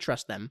do. I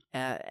trust them.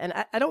 And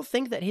I don't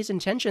think that his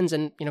intentions,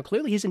 and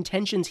clearly his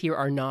intentions here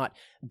are not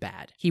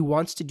bad. He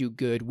wants to do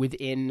good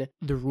within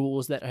the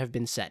rules that have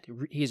been set.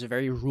 He's a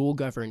very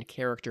rule-governed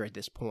character at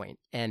this point.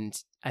 And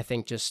I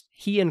think just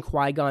he and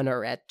Qui-Gon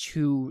are at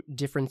two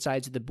different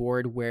sides of the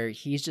board where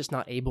he's just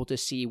not able to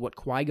see what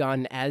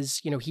Qui-Gon,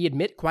 as,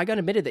 Qui-Gon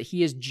admitted that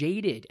he is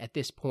jaded at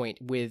this point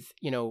with,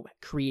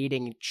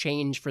 creating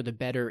change for the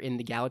better in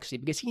the galaxy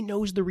because he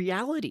knows the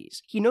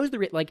realities. He knows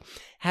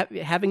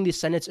having the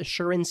Senate's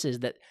assurances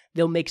that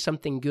they'll make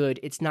something good,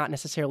 it's not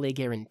necessarily a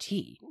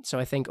guarantee. So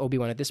I think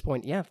Obi-Wan at this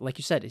point, like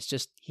you said, it's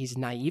just, he's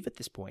naive at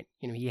this point.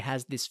 He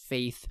has this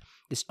faith,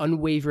 this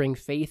unwavering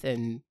faith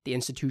in the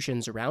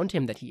institutions around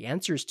him that he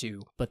answers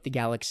to, but the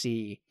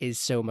galaxy is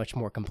so much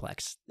more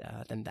complex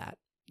than that.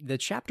 The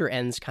chapter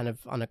ends kind of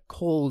on a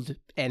cold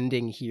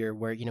ending here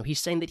where, he's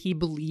saying that he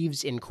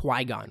believes in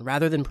Qui-Gon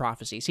rather than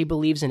prophecies. He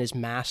believes in his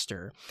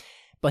master,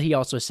 but he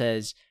also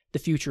says the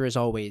future is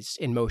always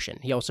in motion.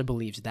 He also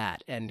believes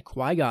that. And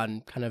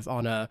Qui-Gon, kind of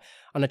on a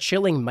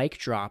chilling mic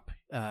drop,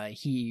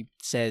 he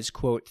says,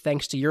 quote,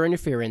 "Thanks to your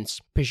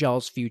interference,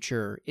 Pajal's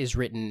future is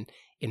written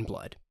in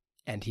blood."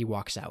 And he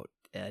walks out.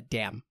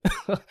 Damn.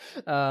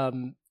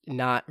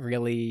 Not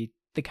really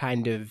the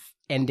kind of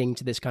ending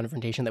to this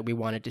confrontation that we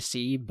wanted to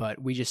see,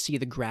 but we just see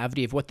the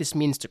gravity of what this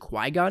means to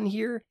Qui-Gon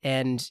here,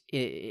 and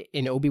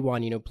in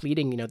Obi-Wan,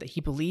 pleading, that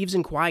he believes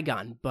in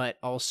Qui-Gon, but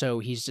also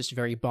he's just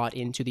very bought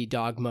into the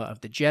dogma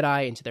of the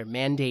Jedi, into their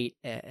mandate,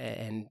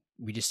 and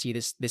we just see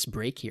this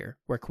break here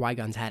where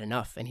Qui-Gon's had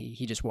enough, and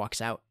he just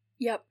walks out.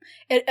 Yep.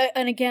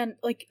 And again,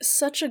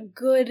 such a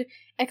good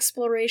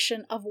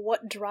exploration of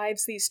what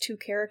drives these two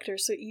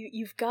characters. So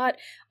you've got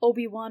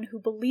Obi-Wan, who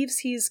believes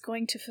he's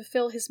going to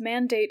fulfill his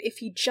mandate if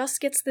he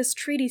just gets this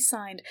treaty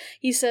signed.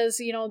 He says,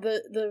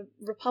 the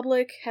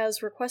Republic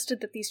has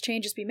requested that these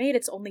changes be made.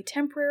 It's only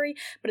temporary,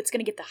 but it's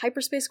going to get the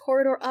hyperspace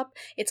corridor up.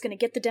 It's going to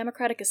get the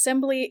Democratic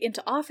Assembly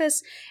into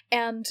office.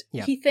 And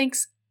he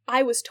thinks,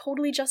 I was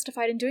totally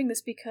justified in doing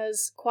this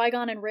because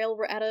Qui-Gon and Rael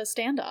were at a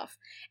standoff.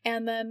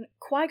 And then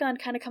Qui-Gon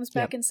kind of comes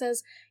back and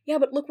says, yeah,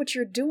 but look what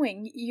you're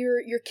doing.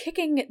 You're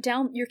kicking it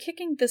down, you're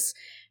kicking this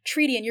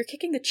treaty and you're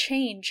kicking the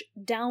change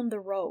down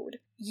the road.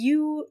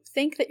 You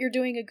think that you're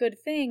doing a good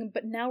thing,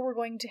 but now we're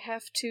going to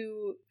have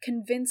to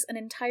convince an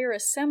entire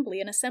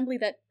assembly, an assembly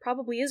that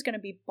probably is going to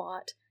be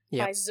bought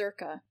by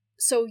Czerka.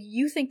 So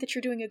you think that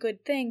you're doing a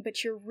good thing,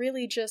 but you're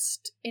really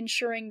just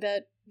ensuring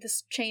that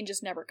this change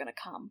is never going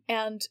to come.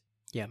 And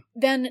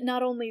then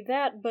not only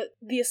that, but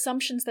the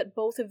assumptions that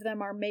both of them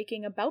are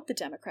making about the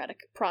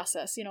democratic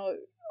process. You know,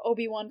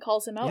 Obi-Wan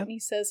calls him out and he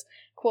says,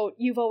 quote,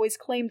 "You've always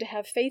claimed to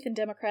have faith in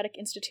democratic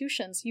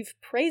institutions. You've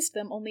praised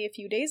them only a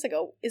few days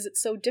ago. Is it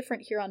so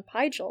different here on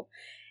Pygel?"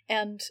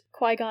 And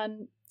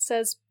Qui-Gon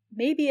says,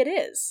 maybe it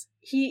is.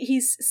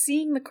 He's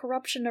seeing the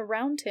corruption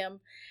around him.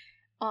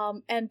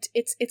 And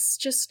it's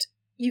just,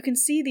 you can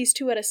see these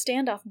two at a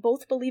standoff,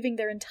 both believing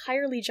they're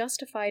entirely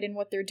justified in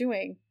what they're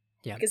doing.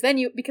 Yeah. Because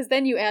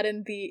then you add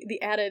in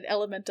the added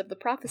element of the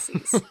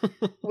prophecies,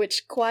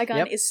 which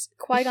Qui-Gon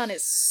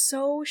is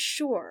so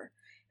sure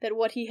that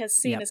what he has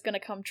seen is going to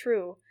come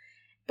true,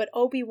 but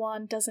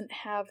Obi-Wan doesn't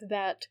have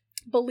that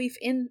belief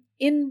in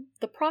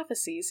the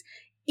prophecies,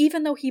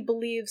 even though he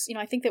believes, you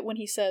know, I think that when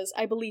he says,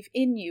 "I believe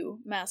in you,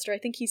 Master," I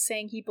think he's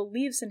saying he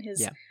believes in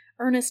his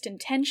earnest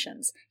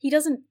intentions. He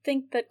doesn't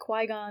think that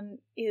Qui-Gon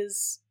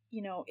is,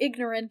 you know,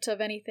 ignorant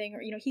of anything,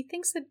 or, you know, he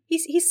thinks that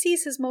he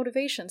sees his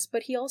motivations,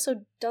 but he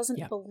also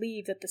doesn't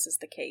believe that this is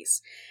the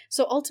case.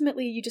 So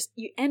ultimately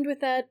you end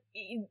with that.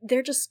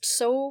 They're just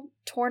so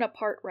torn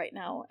apart right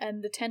now,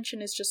 and the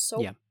tension is just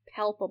so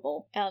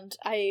palpable, and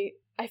I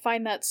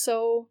find that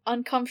so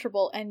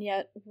uncomfortable, and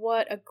yet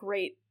what a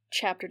great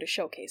chapter to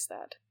showcase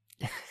that.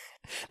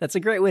 That's a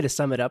great way to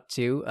sum it up,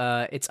 too.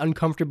 It's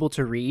uncomfortable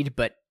to read,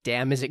 but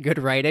damn, is it good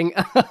writing?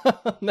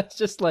 That's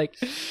just like,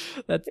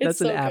 that's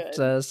so an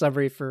apt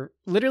summary for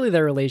literally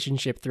their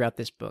relationship throughout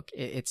this book.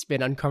 It's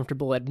been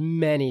uncomfortable at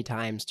many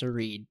times to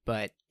read,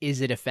 but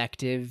is it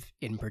effective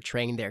in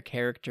portraying their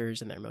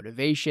characters and their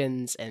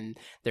motivations and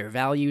their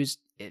values?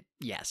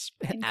 Yes,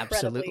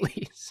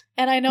 absolutely.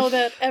 And I know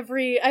that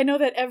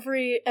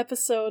every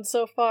episode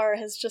so far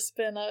has just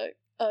been a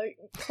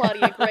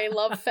Claudia Gray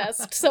love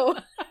fest, so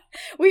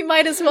we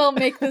might as well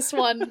make this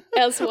one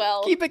as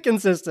well. Keep it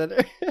consistent.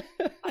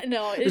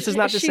 No, this is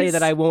not to say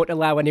that I won't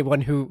allow anyone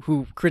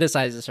who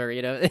criticizes her.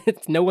 You know,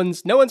 no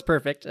one's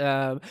perfect.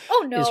 Oh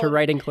no, is her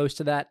writing close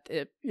to that?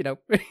 You know,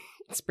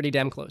 it's pretty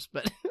damn close,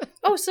 but.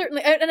 Oh,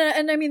 certainly,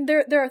 and I mean,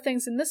 there are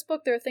things in this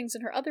book, there are things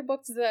in her other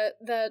books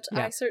that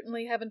I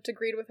certainly haven't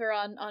agreed with her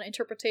on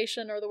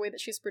interpretation or the way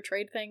that she's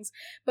portrayed things.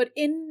 But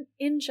in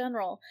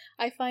general,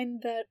 I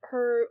find that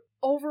her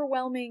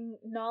overwhelming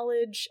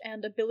knowledge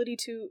and ability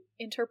to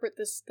interpret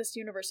this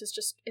universe is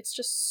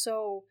just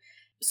so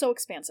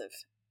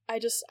expansive.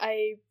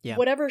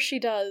 Whatever she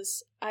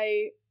does,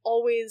 I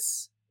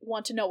always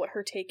want to know what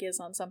her take is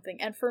on something.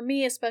 And for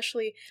me,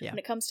 especially when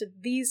it comes to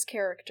these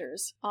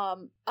characters,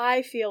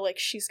 I feel like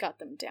she's got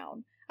them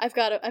down. I've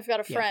got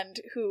a friend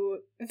who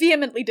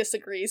vehemently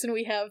disagrees, and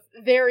we have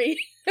very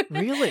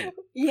Really?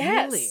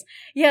 Yes. Really?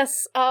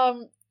 Yes.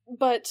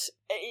 But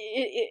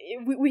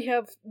we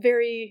have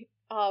very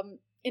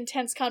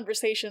intense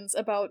conversations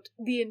about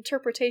the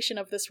interpretation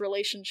of this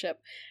relationship.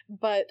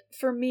 But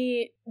for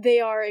me, they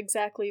are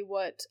exactly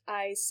what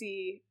I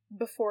see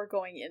before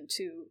going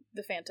into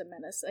The Phantom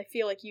Menace. I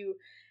feel like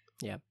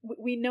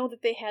we know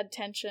that they had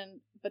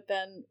tension, but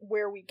then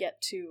where we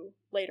get to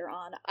later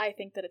on, I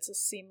think that it's a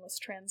seamless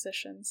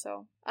transition.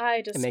 So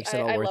I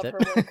love her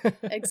work.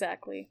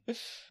 Exactly.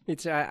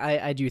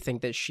 I do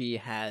think that she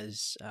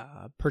has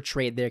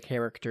portrayed their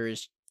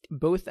characters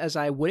both as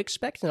I would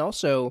expect, and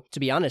also, to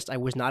be honest, I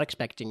was not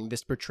expecting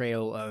this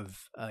portrayal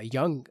of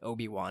young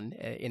Obi-Wan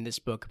in this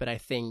book, but I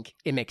think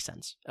it makes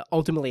sense.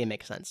 Ultimately, it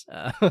makes sense.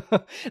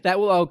 That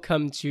will all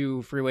come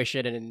to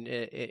fruition, and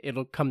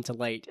it'll come to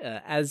light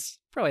as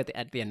probably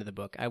at the end of the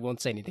book. I won't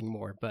say anything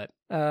more, but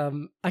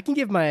I can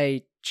give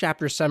my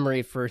chapter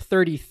summary for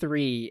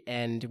 33,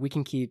 and we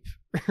can keep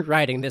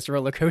riding this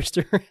roller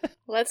coaster.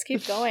 Let's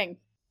keep going.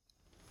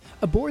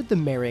 Aboard the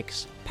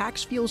Merricks,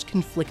 Pax feels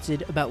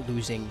conflicted about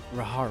losing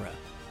Rahara.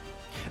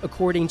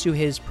 According to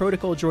his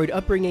protocol droid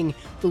upbringing,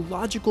 the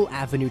logical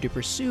avenue to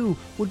pursue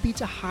would be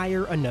to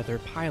hire another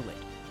pilot.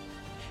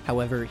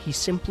 However, he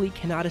simply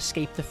cannot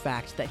escape the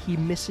fact that he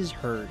misses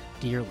her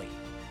dearly.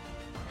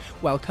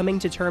 While coming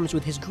to terms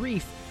with his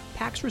grief,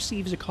 Pax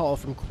receives a call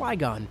from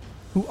Qui-Gon,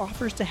 who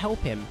offers to help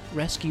him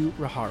rescue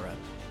Rahara.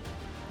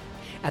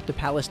 At the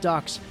palace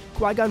docks,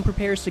 Qui-Gon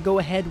prepares to go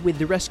ahead with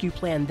the rescue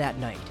plan that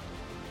night.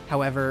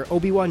 However,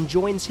 Obi-Wan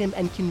joins him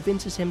and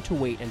convinces him to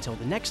wait until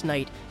the next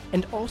night,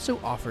 and also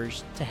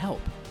offers to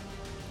help.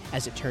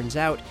 As it turns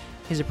out,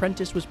 his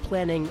apprentice was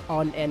planning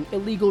on an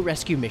illegal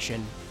rescue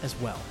mission as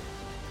well.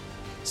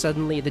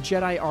 Suddenly, the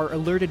Jedi are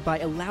alerted by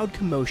a loud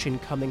commotion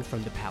coming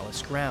from the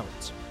palace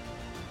grounds.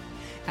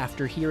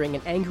 After hearing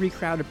an angry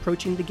crowd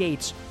approaching the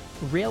gates,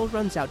 Rael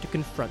runs out to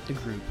confront the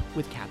group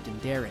with Captain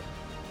Darren.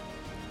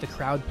 The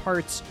crowd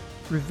parts,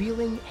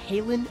 revealing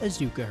Halen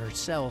Azuka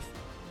herself,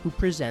 who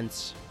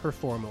presents her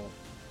formal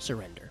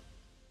surrender.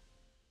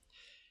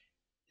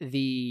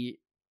 The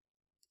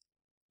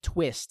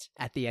twist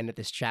at the end of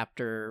this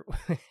chapter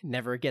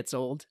never gets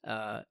old.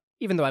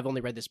 Even though I've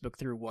only read this book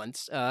through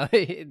once,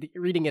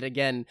 reading it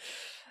again,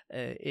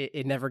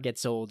 it never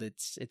gets old.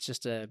 It's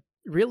just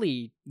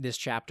really, this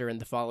chapter and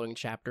the following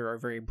chapter are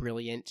very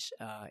brilliant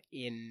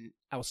in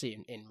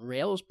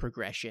Rael's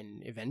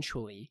progression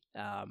eventually.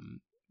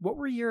 What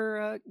were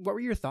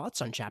your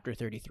thoughts on chapter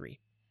 33?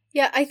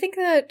 Yeah, I think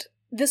that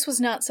this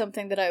was not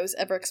something that I was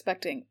ever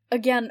expecting.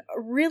 Again,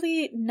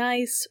 really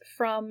nice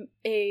from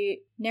a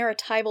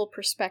narratival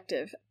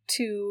perspective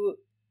to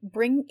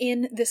bring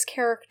in this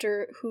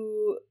character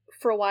who,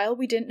 for a while,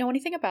 we didn't know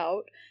anything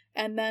about,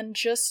 and then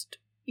just,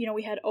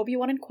 we had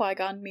Obi-Wan and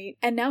Qui-Gon meet,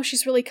 and now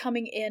she's really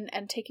coming in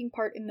and taking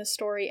part in this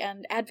story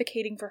and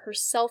advocating for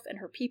herself and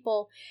her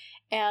people.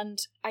 And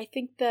I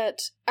think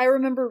that I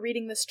remember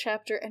reading this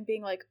chapter and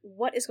being like,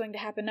 what is going to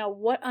happen now?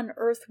 What on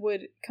earth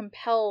would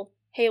compel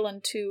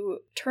Halen to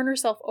turn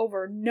herself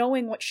over,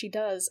 knowing what she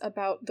does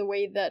about the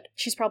way that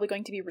she's probably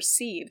going to be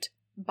received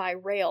by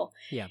Rael?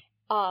 Yeah.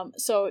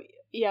 So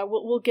yeah,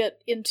 we'll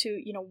get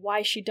into,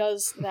 why she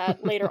does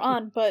that later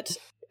on. But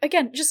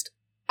again, just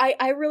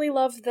I really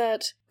love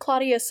that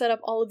Claudia set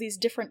up all of these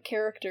different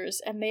characters,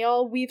 and they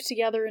all weave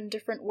together in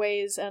different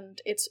ways, and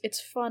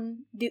it's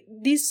fun.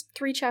 These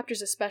 3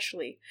 chapters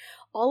especially,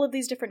 all of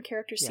these different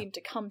characters seem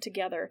to come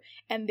together,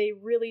 and they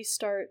really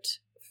start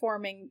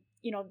forming,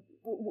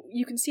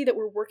 you can see that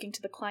we're working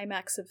to the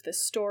climax of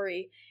this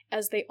story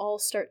as they all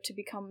start to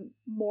become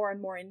more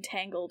and more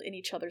entangled in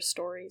each other's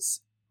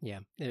stories.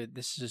 Yeah,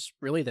 this is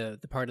really the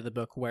part of the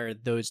book where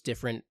those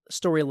different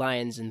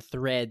storylines and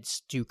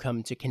threads do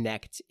come to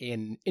connect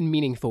in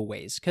meaningful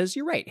ways. Because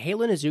you're right,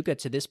 Halen Azuka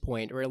to this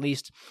point, or at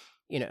least,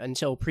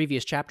 until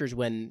previous chapters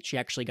when she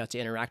actually got to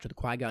interact with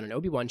Qui-Gon and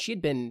Obi-Wan, she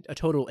had been a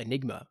total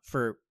enigma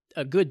for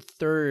a good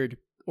third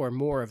or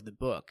more of the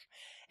book.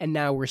 And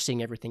now we're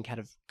seeing everything kind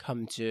of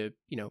come to,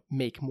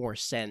 make more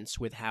sense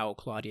with how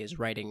Claudia is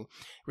writing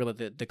really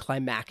the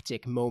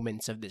climactic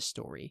moments of this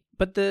story.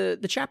 But the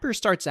chapter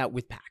starts out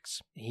with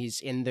Pax.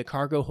 He's in the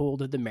cargo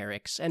hold of the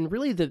Merricks, and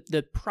really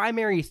the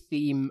primary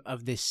theme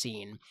of this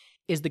scene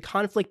is the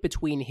conflict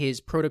between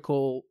his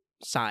protocol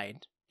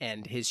side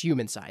and his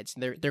human sides.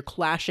 They're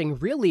clashing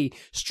really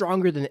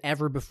stronger than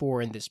ever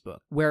before in this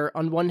book, where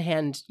on one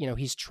hand,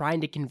 he's trying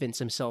to convince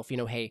himself,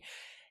 hey,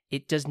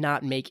 it does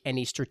not make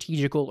any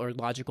strategical or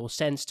logical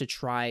sense to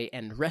try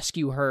and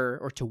rescue her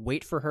or to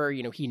wait for her.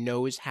 He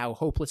knows how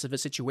hopeless of a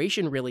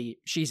situation really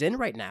she's in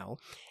right now.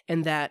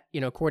 And that,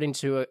 according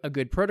to a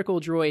good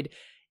protocol droid,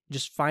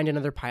 just find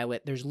another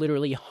pilot. There's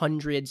literally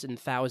hundreds and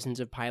thousands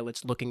of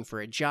pilots looking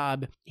for a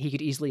job. He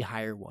could easily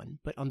hire one.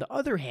 But on the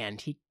other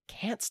hand, he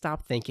can't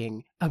stop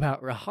thinking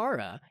about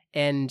Rahara.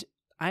 And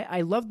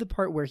I love the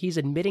part where he's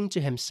admitting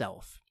to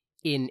himself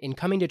in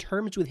coming to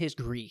terms with his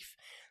grief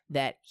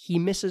that he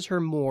misses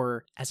her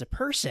more as a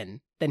person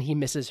than he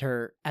misses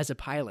her as a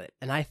pilot.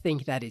 And I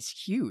think that is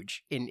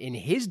huge in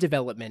his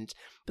development,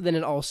 but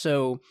then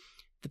also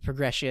the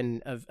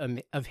progression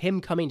of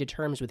him coming to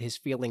terms with his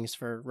feelings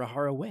for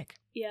Rahara Wick.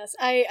 Yes,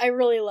 I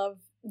really love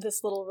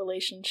this little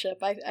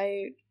relationship.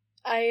 I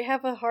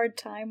have a hard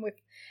time with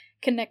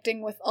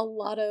connecting with a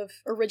lot of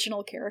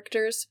original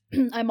characters.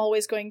 I'm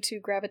always going to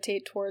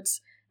gravitate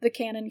towards the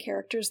canon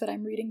characters that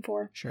I'm reading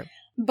for. Sure.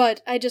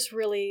 But I just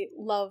really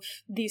love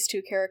these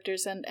 2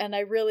 characters, and I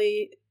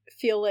really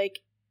feel like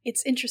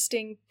it's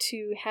interesting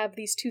to have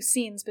these 2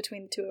 scenes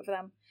between the 2 of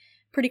them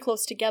pretty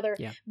close together.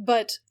 Yeah.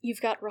 But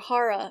you've got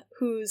Rahara,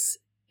 who's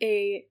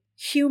a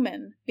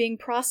human being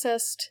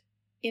processed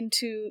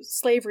into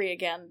slavery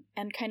again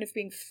and kind of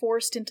being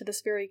forced into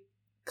this very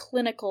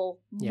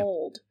clinical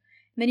mold.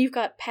 Yeah. And then you've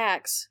got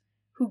Pax,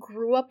 who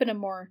grew up in a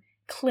more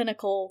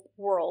clinical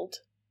world,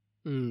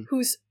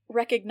 who's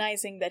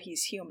recognizing that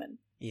he's human.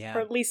 Yeah.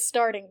 Or at least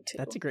starting to.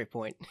 That's a great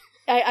point.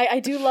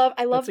 I love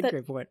That's that. a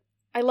great point.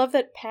 I love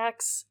that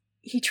Pax,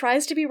 he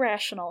tries to be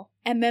rational,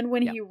 and then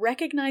when he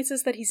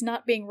recognizes that he's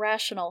not being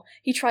rational,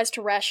 he tries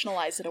to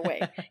rationalize it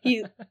away.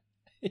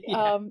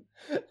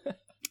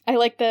 I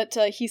like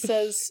that he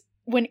says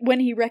when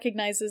he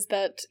recognizes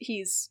that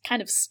he's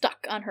kind of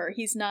stuck on her,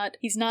 he's not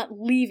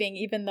leaving,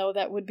 even though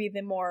that would be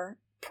the more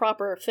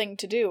proper thing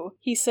to do.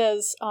 He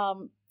says,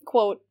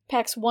 quote,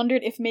 Pax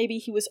wondered if maybe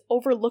he was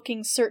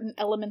overlooking certain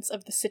elements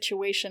of the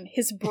situation.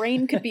 His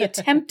brain could be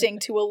attempting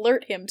to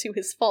alert him to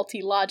his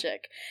faulty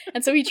logic.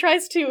 And so he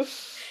tries to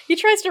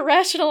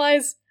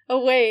rationalize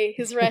away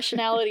his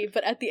rationality,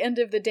 but at the end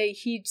of the day,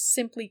 he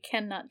simply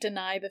cannot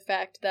deny the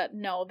fact that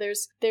no,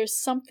 there's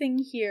something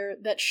here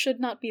that should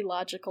not be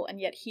logical,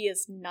 and yet he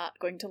is not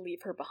going to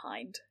leave her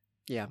behind.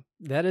 Yeah,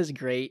 That is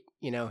great.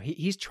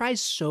 He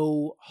tries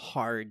so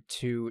hard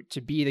to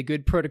be the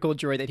good protocol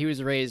droid that he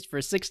was raised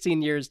for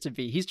 16 years to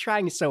be. He's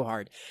trying so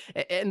hard.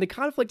 And the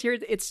conflict here,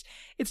 it's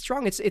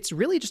strong. It's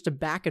really just a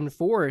back and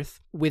forth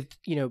with,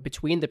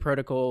 between the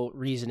protocol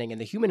reasoning and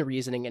the human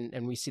reasoning,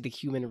 and we see the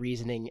human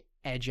reasoning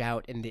edge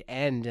out in the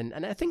end.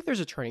 And I think there's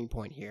a turning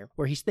point here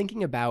where he's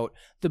thinking about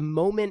the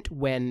moment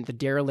when the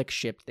derelict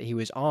ship that he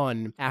was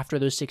on after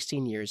those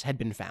 16 years had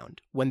been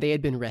found, when they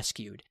had been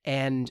rescued.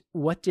 And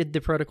what did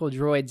the protocol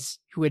droids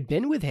who had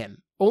been with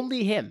him,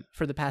 only him,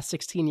 for the past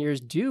 16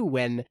 years do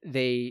when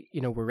they,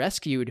 were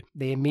rescued?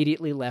 They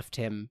immediately left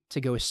him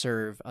to go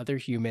serve other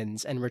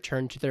humans and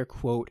return to their,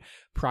 quote,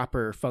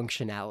 proper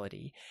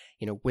functionality,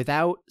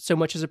 without so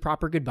much as a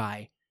proper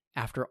goodbye.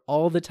 After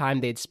all the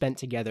time they'd spent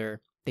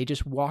together, they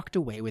just walked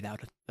away without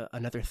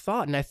another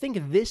thought. And I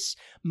think this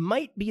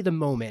might be the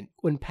moment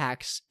when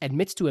Pax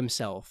admits to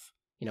himself,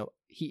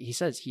 he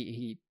says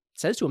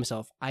to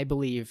himself, I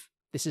believe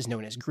this is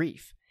known as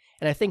grief.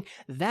 And I think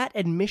that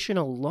admission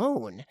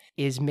alone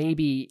is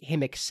maybe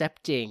him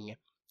accepting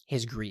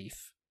his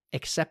grief,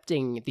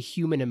 accepting the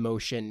human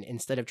emotion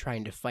instead of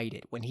trying to fight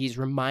it. When he's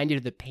reminded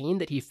of the pain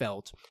that he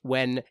felt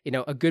when,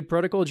 a good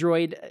protocol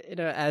droid,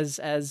 as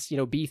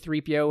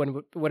B-3PO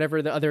and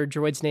whatever the other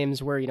droids'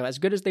 names were, as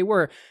good as they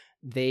were,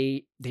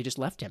 they just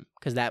left him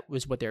because that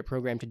was what they were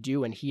programmed to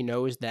do. And he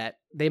knows that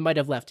they might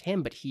have left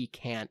him, but he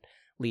can't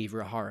leave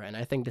Rahara. And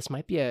I think this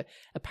might be a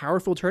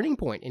powerful turning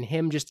point in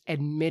him just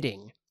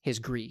admitting his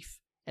grief.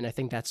 And I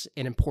think that's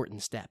an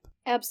important step.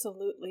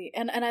 Absolutely.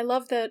 And I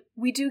love that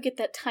we do get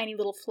that tiny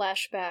little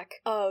flashback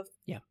of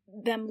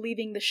them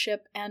leaving the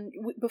ship. And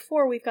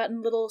before, we've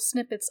gotten little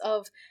snippets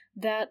of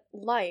that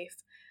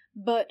life.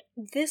 But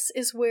this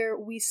is where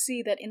we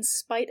see that in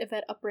spite of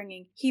that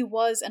upbringing, he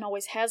was and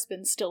always has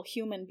been still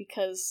human,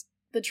 because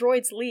the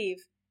droids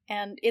leave.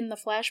 And in the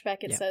flashback,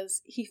 it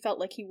says he felt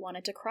like he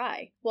wanted to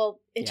cry. Well,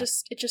 it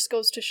just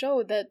goes to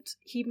show that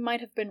he might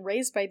have been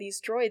raised by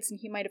these droids, and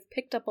he might have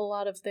picked up a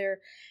lot of their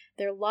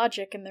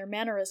logic and their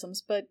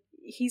mannerisms, but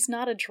he's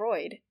not a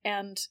droid.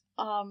 And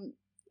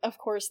of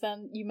course,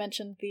 then you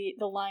mentioned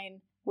the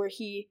line where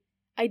he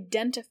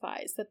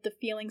identifies that the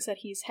feelings that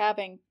he's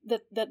having,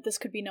 that this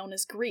could be known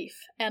as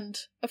grief. And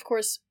of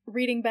course,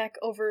 reading back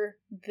over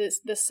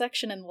this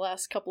section in the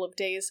last couple of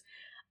days,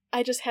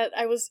 I just had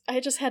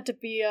to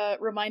be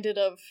reminded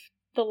of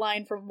the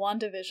line from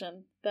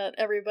WandaVision that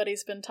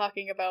everybody's been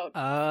talking about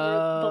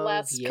for the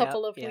last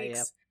couple of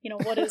weeks.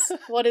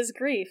 What is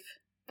grief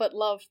but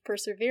love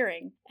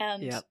persevering?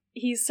 And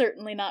he's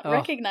certainly not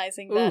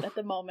recognizing that at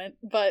the moment,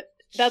 but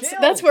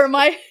that's where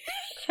my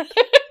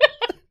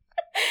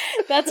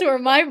that's where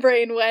my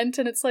brain went,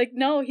 and it's like,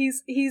 no,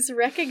 he's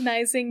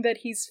recognizing that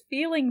he's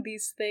feeling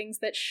these things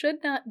that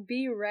should not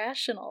be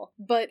rational,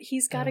 but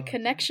he's got a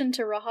connection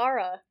to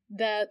Rahara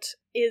that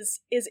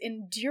is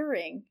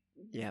enduring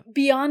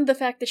beyond the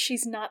fact that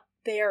she's not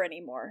there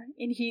anymore.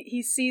 And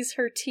he sees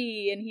her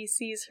tea, and he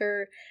sees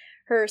her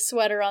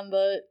sweater on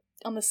the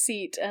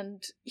seat,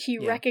 and he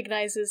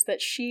recognizes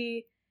that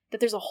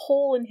there's a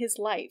hole in his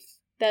life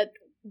that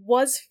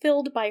was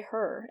filled by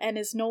her and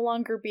is no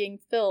longer being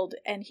filled,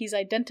 and he's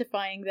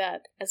identifying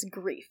that as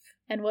grief.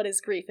 And what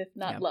is grief if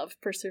not love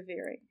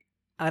persevering?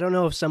 I don't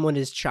know if someone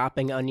is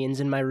chopping onions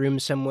in my room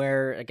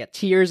somewhere. I got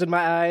tears in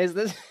my eyes.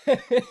 This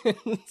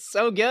it's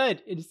so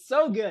good. It's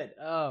so good.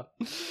 Oh,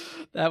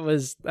 that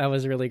was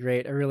really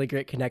great. A really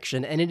great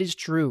connection. And it is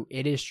true.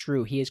 It is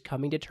true. He is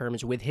coming to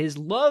terms with his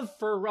love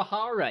for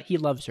Rahara. He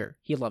loves her.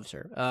 He loves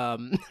her.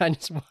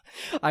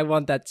 I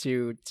want that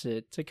to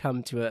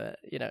come to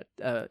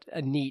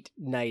a neat,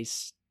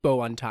 nice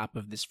bow on top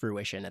of this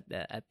fruition at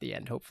the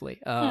end,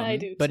 hopefully. I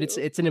do, but too.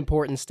 it's an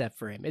important step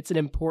for him. It's an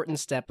important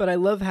step. But I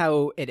love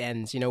how it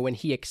ends, when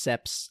he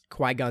accepts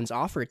Qui-Gon's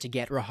offer to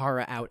get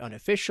Rahara out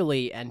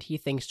unofficially, and he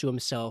thinks to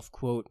himself,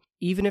 quote,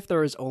 even if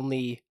there is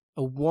only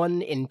a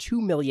 1 in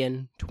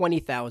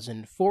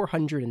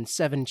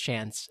 2,020,407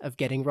 chance of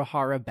getting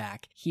Rahara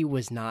back, he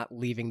was not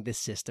leaving this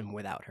system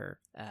without her.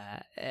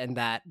 And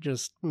that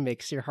just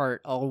makes your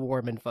heart all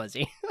warm and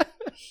fuzzy.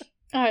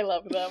 I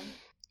love them.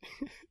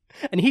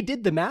 And he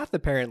did the math,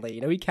 apparently.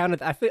 He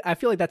counted. I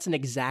feel like that's an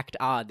exact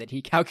odd that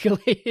he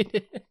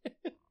calculated.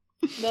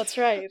 That's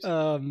right.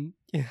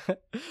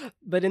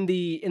 But in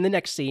the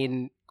next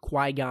scene,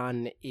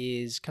 Qui-Gon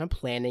is kind of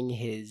planning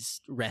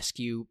his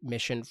rescue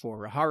mission for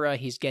Rahara.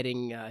 He's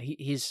getting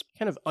he's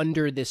kind of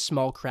under this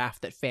small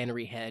craft that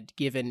Fanry had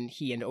given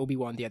he and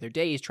Obi-Wan the other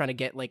day. He's trying to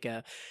get like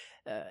a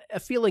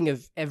feeling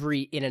of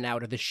every in and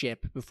out of the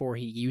ship before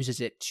he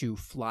uses it to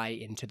fly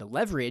into the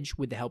Leverage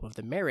with the help of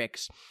the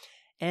Merriks.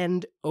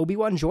 And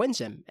Obi-Wan joins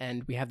him,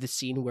 and we have this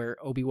scene where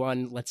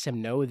Obi-Wan lets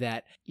him know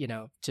that,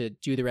 to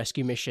do the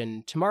rescue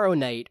mission tomorrow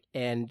night,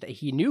 and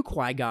he knew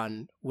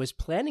Qui-Gon was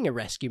planning a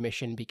rescue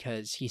mission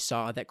because he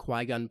saw that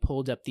Qui-Gon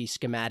pulled up the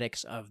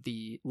schematics of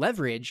the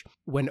Leverage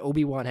when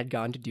Obi-Wan had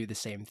gone to do the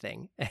same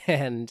thing.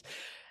 And,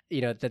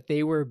 that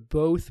they were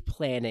both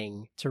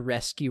planning to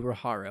rescue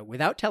Rahara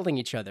without telling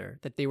each other,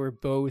 that they were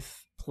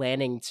both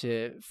planning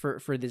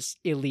for this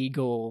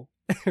illegal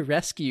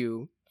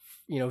rescue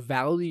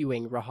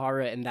valuing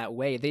Rahara in that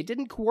way. They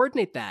didn't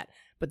coordinate that,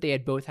 but they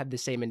had both had the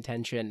same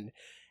intention.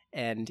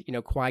 And,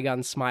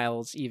 Qui-Gon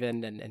smiles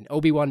even, and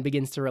Obi-Wan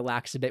begins to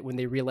relax a bit when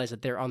they realize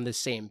that they're on the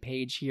same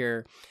page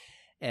here.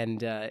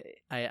 And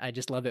I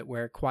just love it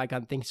where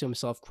Qui-Gon thinks to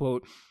himself,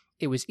 quote,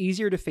 "It was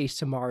easier to face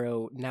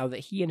tomorrow now that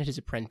he and his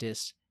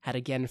apprentice had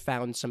again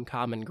found some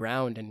common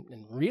ground."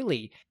 And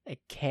really, I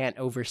can't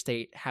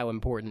overstate how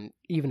important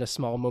even a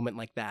small moment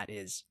like that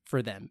is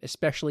for them,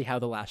 especially how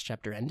the last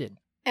chapter ended.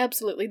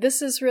 Absolutely.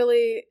 This is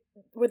really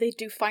where they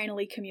do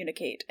finally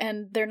communicate.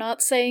 And they're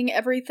not saying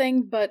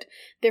everything, but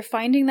they're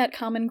finding that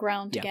common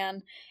ground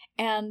again.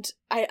 And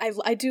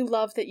I do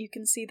love that you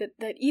can see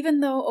that even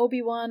though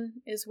Obi-Wan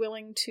is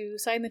willing to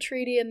sign the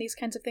treaty and these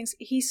kinds of things,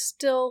 he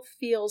still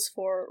feels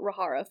for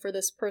Rahara, for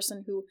this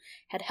person who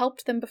had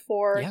helped them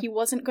before. He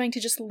wasn't going to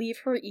just leave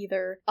her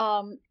either.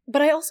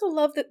 But I also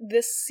love that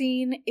this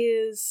scene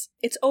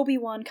it's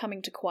Obi-Wan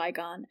coming to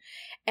Qui-Gon.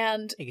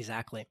 And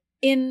exactly.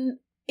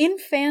 In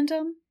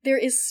fandom, there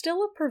is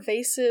still a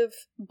pervasive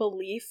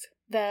belief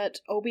that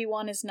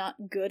Obi-Wan is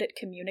not good at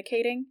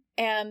communicating,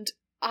 and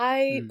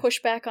I push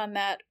back on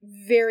that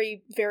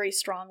very, very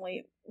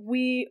strongly.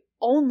 We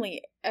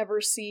only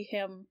ever see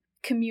him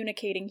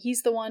communicating.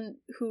 He's the one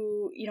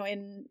who,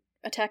 in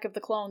Attack of the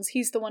Clones,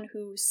 he's the one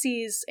who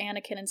sees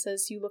Anakin and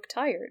says, "You look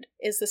tired.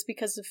 Is this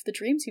because of the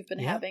dreams you've been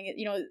having?"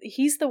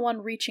 He's the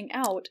one reaching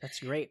out. That's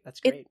great.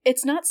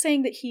 It's not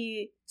saying that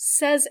he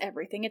says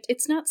everything.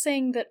 It's not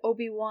saying that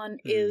Obi-Wan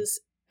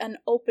is an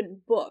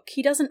open book.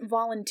 He doesn't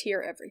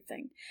volunteer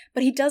everything,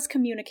 but he does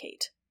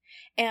communicate.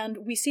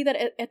 And we see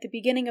that at the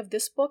beginning of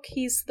this book,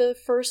 he's the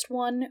first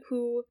one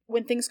who,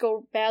 when things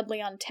go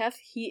badly on Teth,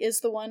 he is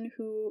the one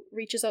who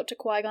reaches out to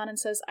Qui-Gon and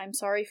says, "I'm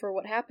sorry for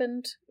what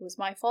happened. It was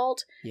my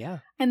fault." Yeah.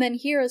 And then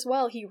here as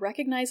well, he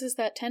recognizes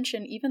that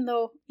tension, even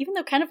though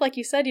kind of like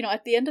you said,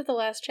 at the end of the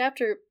last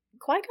chapter,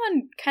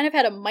 Qui-Gon kind of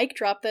had a mic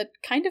drop that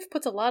kind of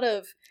puts a lot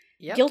of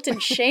guilt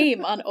and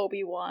shame on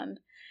Obi-Wan.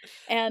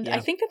 And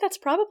I think that's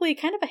probably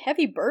kind of a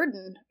heavy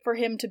burden for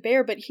him to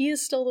bear, but he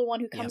is still the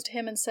one who comes to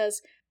him and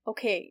says,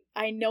 "Okay,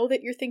 I know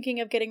that you're thinking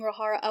of getting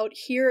Rahara out.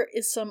 Here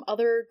is some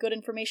other good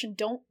information.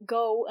 Don't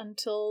go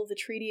until the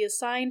treaty is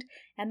signed,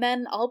 and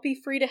then I'll be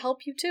free to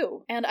help you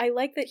too." And I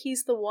like that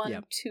he's the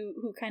one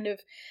who kind of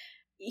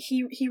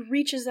he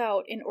reaches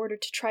out in order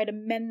to try to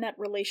mend that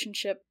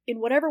relationship in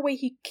whatever way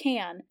he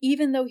can,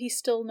 even though he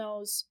still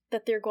knows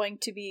that they're going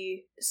to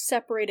be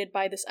separated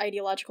by this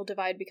ideological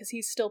divide, because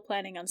he's still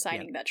planning on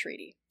signing that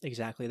treaty.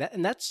 Exactly.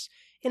 That's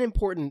an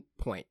important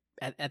point.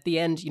 At the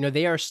end,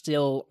 they are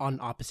still on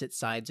opposite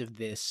sides of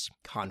this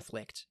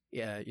conflict.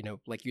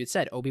 Like you had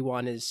said,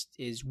 Obi-Wan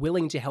is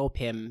willing to help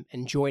him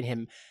and join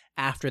him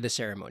after the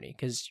ceremony,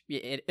 because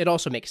it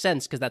also makes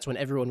sense, because that's when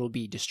everyone will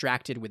be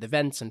distracted with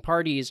events and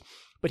parties,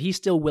 but he's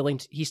still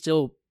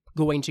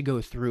going to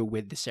go through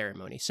with the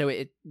ceremony.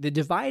 So the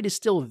divide is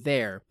still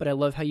there, but I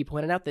love how you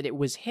pointed out that it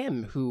was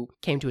him who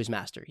came to his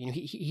master.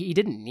 He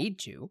didn't need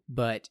to,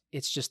 but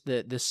it's just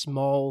the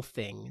small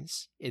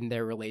things in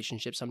their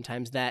relationship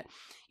sometimes that,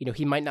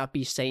 he might not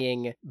be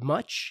saying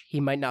much, he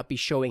might not be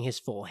showing his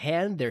full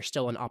hand, they're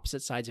still on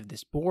opposite sides of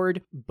this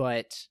board,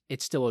 but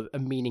it's still a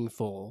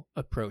meaningful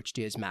approach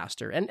to his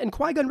master. And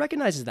Qui-Gon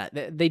recognizes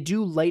that. They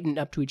do lighten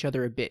up to each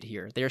other a bit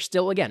here. They're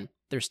still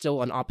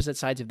on opposite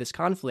sides of this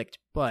conflict,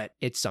 but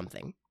it's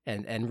something.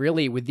 And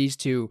really, with these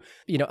two,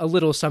 a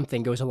little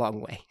something goes a long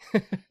way.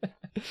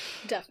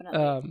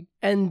 Definitely.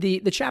 And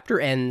the chapter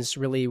ends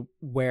really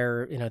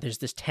where, there's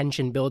this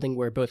tension building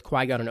where both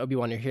Qui-Gon and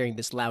Obi-Wan are hearing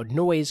this loud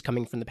noise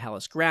coming from the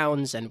palace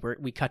grounds, and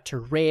we cut to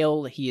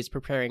Rael. He is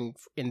preparing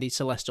in the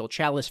Celestial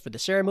Chalice for the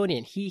ceremony,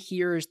 and he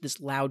hears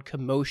this loud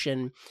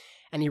commotion,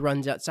 and he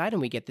runs outside,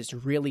 and we get this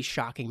really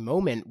shocking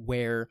moment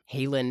where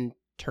Halen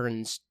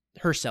turns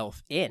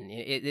herself in.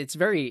 It's a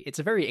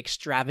very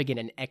extravagant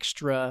and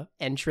extra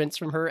entrance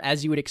from her,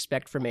 as you would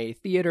expect from a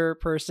theater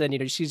person.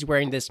 She's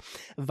wearing this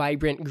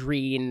vibrant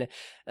green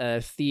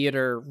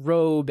theater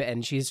robe,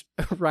 and she's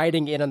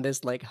riding in on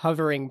this like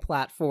hovering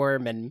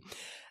platform, and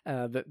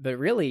but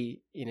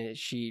really,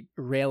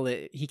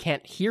 he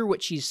can't hear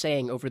what she's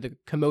saying over the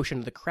commotion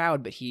of the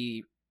crowd, but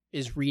he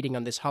is reading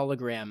on this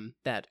hologram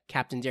that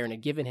Captain Daren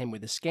had given him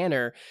with the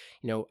scanner,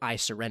 "I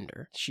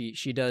surrender."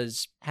 She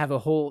does have a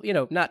whole,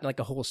 not like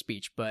a whole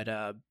speech, but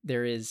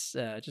there is,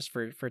 just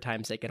for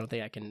time's sake, I don't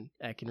think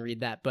I can read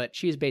that, but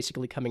she is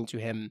basically coming to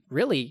him,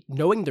 really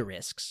knowing the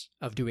risks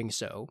of doing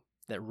so,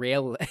 that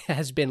Rael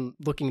has been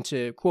looking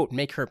to, quote,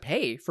 make her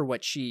pay for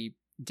what she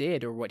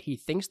did or what he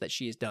thinks that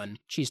she's done.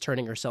 She's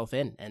turning herself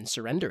in and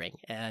surrendering.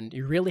 And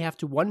you really have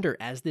to wonder,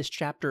 as this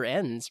chapter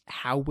ends,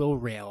 how will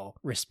Rael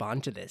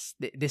respond to this?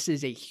 This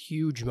is a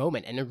huge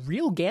moment and a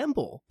real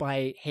gamble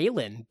by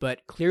Halen,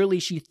 but clearly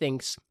she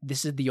thinks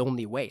this is the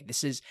only way.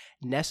 This is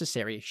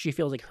necessary. She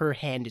feels like her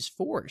hand is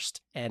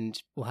forced,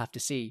 and we'll have to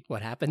see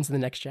what happens in the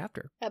next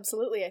chapter.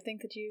 Absolutely. I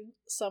think that you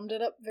summed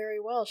it up very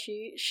well.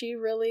 She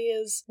really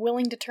is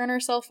willing to turn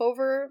herself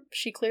over.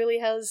 She clearly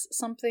has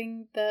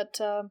something that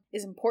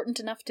is important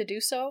enough enough to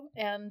do so,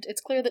 and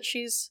it's clear that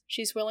she's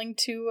willing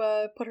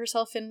to put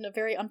herself in a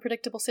very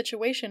unpredictable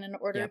situation in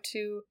order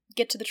to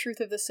get to the truth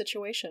of this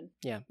situation.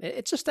 Yeah,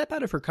 it's a step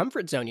out of her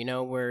comfort zone,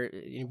 where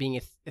being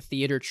a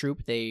theater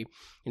troupe,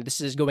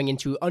 this is going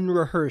into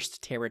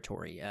unrehearsed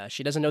territory.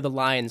 She doesn't know the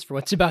lines for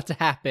what's about to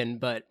happen,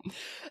 but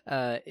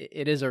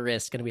it is a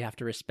risk, and we have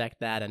to respect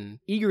that, and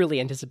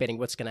eagerly anticipating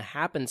what's going to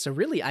happen. So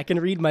really, I can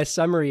read my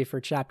summary for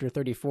chapter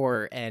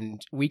 34,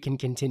 and we can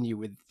continue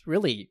with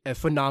really a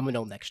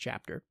phenomenal next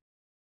chapter.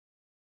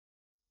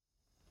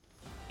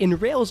 In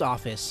Rael's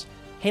office,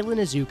 Halen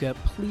Azuka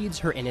pleads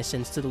her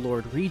innocence to the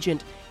Lord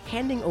Regent,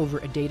 handing over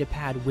a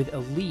datapad with a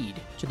lead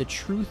to the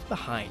truth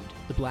behind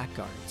the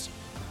Blackguards.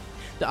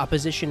 The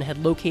opposition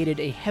had located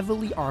a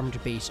heavily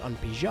armed base on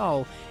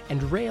Pijal,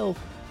 and Rael,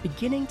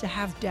 beginning to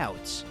have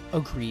doubts,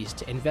 agrees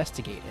to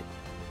investigate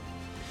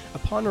it.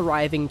 Upon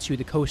arriving to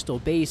the coastal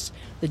base,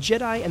 the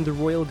Jedi and the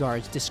Royal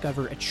Guards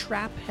discover a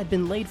trap had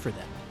been laid for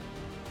them.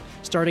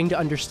 Starting to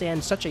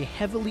understand such a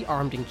heavily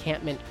armed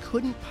encampment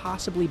couldn't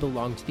possibly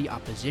belong to the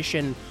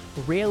opposition,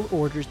 Rael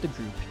orders the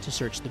group to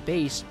search the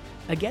base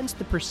against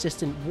the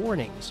persistent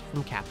warnings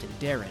from Captain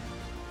Darren.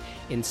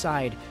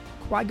 Inside,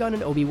 Qui-Gon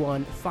and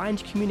Obi-Wan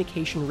find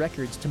communication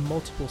records to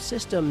multiple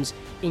systems,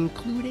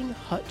 including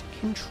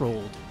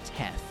Hutt-controlled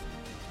Teth.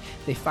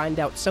 They find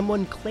out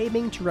someone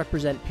claiming to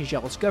represent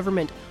Pijal's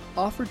government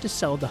offered to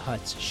sell the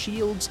Hutts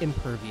shields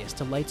impervious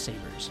to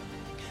lightsabers.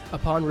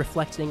 Upon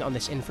reflecting on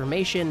this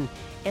information,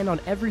 and on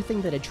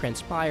everything that had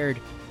transpired,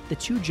 the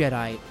two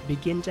Jedi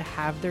begin to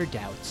have their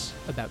doubts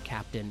about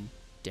Captain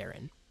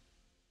Darren.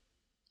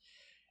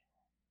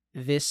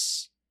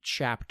 This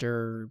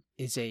chapter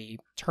is a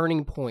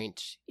turning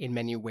point in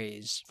many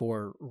ways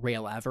for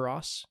Rael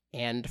Averross,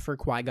 and for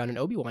Qui-Gon and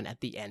Obi-Wan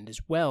at the end as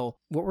well.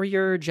 What were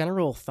your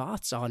general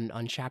thoughts on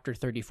chapter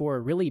 34, a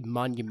really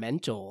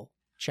monumental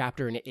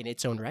chapter in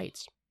its own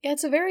rights? Yeah,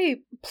 it's a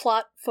very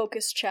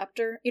plot-focused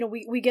chapter.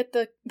 We get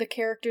the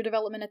character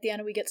development at the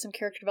end, and we get some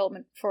character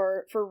development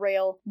for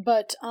Rael.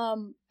 But,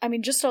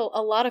 just a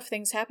lot of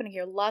things happening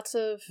here. Lots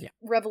of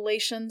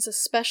revelations,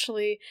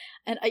 especially.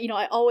 And,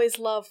 I always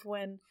love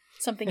when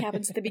something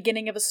happens at the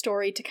beginning of a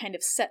story to kind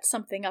of set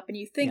something up, and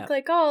you think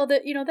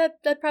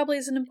that probably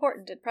isn't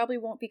important. It probably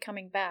won't be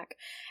coming back.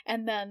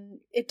 And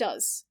then it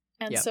does.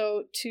 And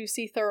so to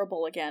see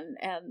Thurible again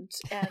and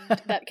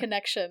that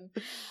connection,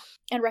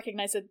 and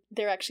recognize that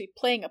they're actually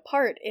playing a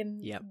part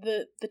in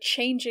the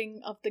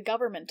changing of the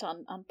government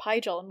on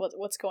Pijal and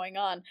what's going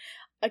on.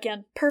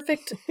 Again,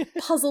 perfect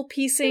puzzle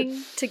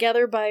piecing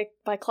together by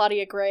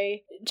Claudia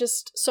Gray.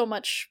 Just so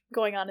much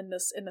going on in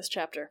this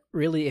chapter.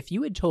 Really, if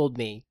you had told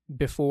me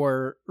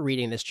before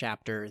reading this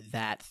chapter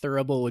that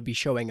Thurible would be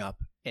showing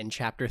up in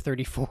chapter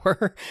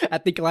 34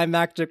 at the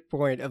climactic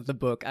point of the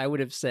book, I would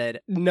have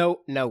said,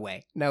 no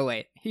way.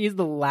 He's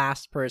the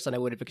last person I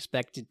would have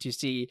expected to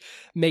see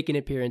make an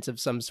appearance of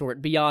some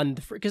sort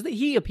beyond, because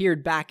he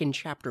appeared back in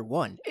chapter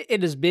 1.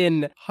 It has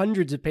been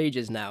hundreds of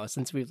pages now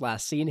since we've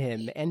last seen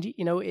him, and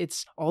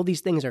it's all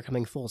these things are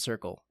coming full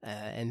circle,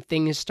 and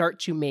things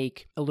start to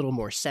make a little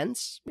more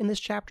sense in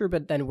this chapter,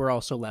 but then we're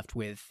also left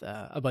with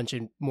a bunch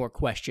of more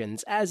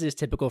questions, as is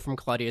typical from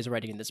Claudia's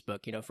writing in this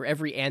book. For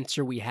every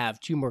answer we have,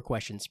 two more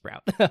questions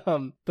sprout.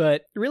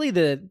 But really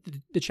the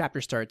chapter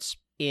starts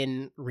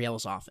in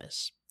Rael's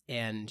office,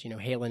 and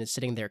Halen is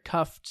sitting there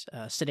cuffed,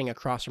 sitting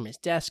across from his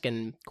desk,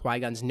 and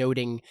Qui-Gon's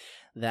noting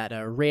that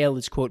Rael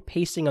is, quote,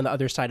 pacing on the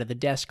other side of the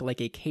desk like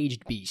a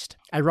caged beast.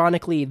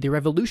 Ironically, the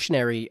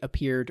revolutionary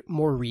appeared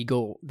more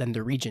regal than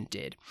the regent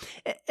did.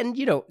 And,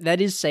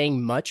 that is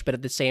saying much, but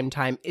at the same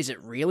time, is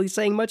it really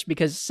saying much?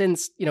 Because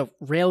since,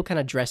 Rael kind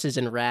of dresses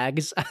in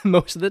rags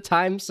most of the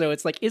time, so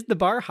it's like, is the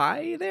bar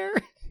high there?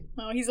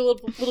 Oh, he's a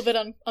little bit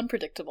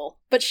unpredictable,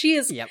 but she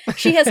is. Yep.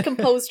 She has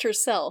composed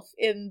herself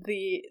in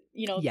the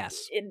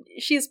Yes.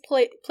 She has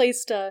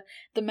placed the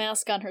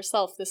mask on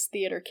herself, this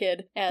theater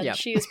kid, and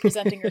she is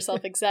presenting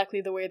herself exactly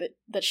the way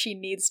that she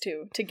needs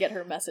to get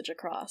her message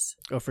across.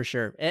 Oh, for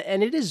sure,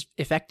 and it is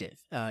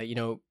effective.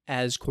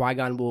 As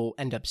Qui-Gon will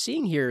end up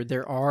seeing here,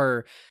 there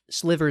are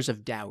slivers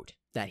of doubt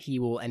that he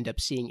will end up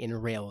seeing in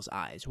Rael's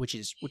eyes, which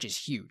is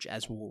huge,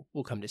 as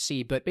we'll come to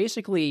see. But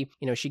basically,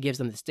 she gives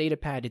them this data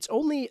pad. It's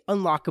only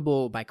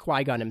unlockable by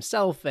Qui-Gon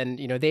himself, and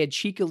they had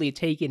cheekily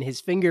taken his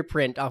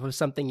fingerprint off of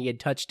something he had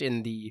touched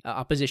in the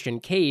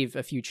opposition cave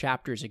a few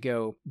chapters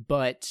ago.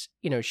 But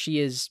she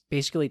is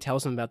basically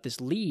tells him about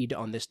this lead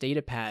on this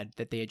data pad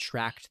that they had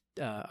tracked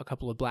a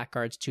couple of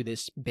Blackguards to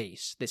this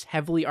base, this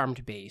heavily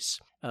armed base,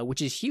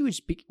 which is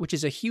huge, which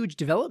is a huge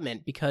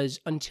development, because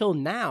until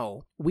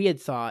now we had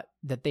thought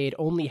that they had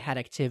only had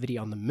activity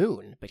on the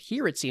moon, but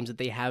here it seems that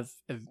they have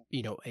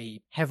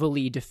a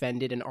heavily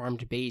defended and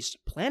armed base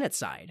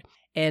planetside.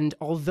 And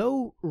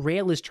although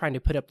Rael is trying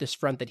to put up this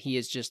front that he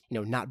is just,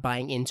 not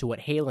buying into what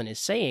Halen is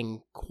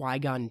saying,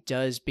 Qui-Gon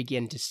does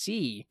begin to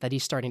see that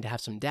he's starting to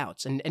have some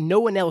doubts. And no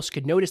one else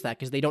could notice that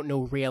because they don't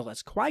know Rael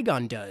as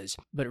Qui-Gon does.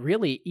 But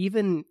really,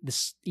 even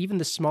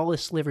the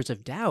smallest slivers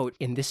of doubt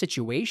in this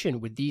situation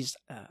with these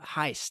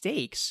high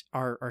stakes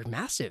are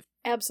massive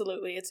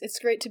Absolutely. It's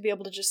great to be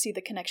able to just see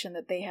the connection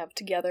that they have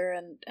together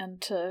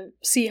and to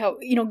see how,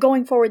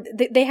 going forward,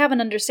 they have an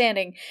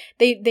understanding.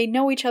 They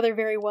know each other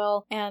very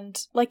well. And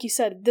like you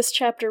said, this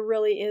chapter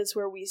really is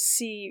where we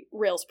see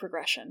Rael's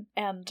progression.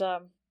 And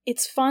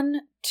it's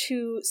fun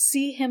to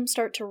see him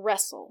start to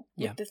wrestle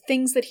with the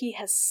things that he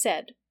has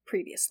said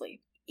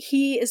previously.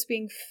 He is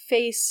being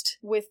faced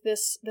with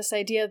this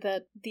idea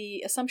that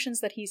the assumptions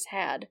that he's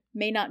had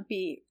may not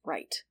be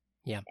right.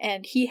 Yeah.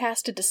 And he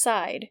has to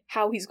decide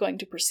how he's going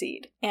to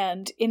proceed.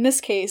 And in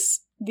this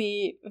case,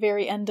 the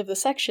very end of the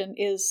section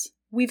is,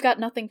 we've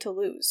got nothing to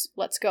lose.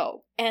 Let's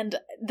go. And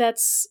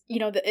that's,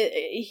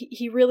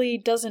 he really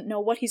doesn't know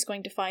what he's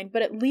going to find,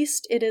 but at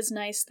least it is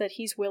nice that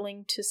he's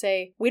willing to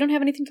say, we don't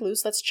have anything to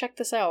lose. Let's check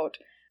this out.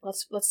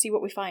 Let's see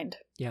what we find.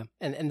 Yeah.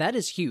 And that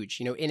is huge.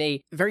 In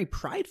a very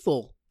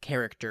prideful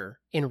character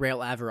in Rael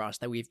Averross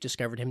that we've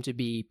discovered him to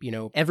be,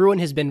 everyone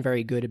has been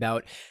very good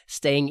about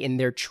staying in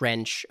their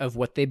trench of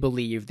what they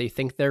believe. They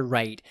think they're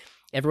right.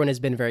 Everyone has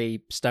been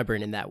very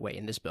stubborn in that way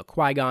in this book.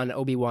 Qui-Gon,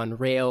 Obi-Wan,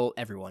 Rael,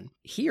 everyone.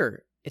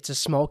 Here, it's a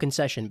small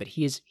concession, but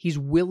he's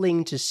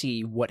willing to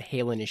see what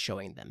Haylen is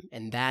showing them.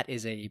 And that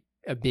is a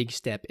big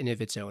step in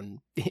its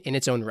own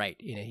right.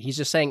 He's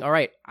just saying, all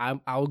right,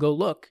 I'll go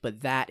look.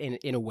 But that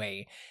in a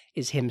way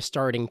is him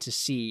starting to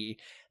see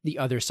the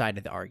other side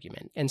of the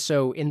argument. And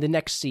so in the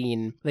next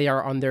scene, they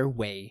are on their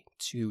way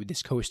to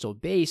this coastal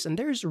base, and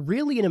there's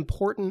really an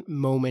important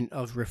moment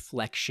of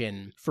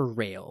reflection for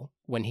Rael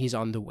when he's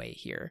on the way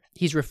here.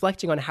 He's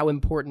reflecting on how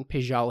important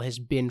Pijal has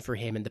been for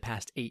him in the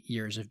past 8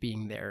 years of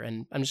being there.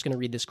 And I'm just going to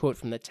read this quote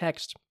from the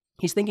text.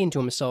 He's thinking to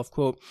himself,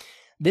 quote,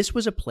 "This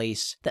was a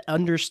place that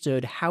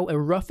understood how a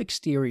rough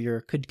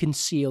exterior could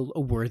conceal a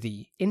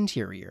worthy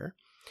interior.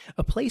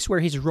 A place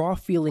where his raw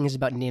feelings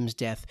about Nim's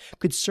death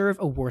could serve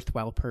a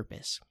worthwhile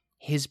purpose.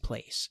 His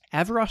place.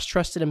 Averross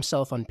trusted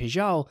himself on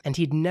Pijal, and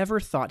he'd never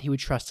thought he would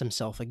trust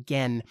himself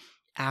again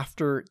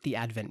after the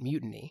Advent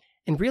Mutiny."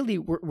 And really,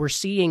 we're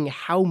seeing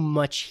how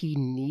much he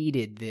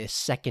needed this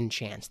second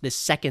chance, this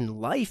second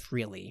life,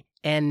 really.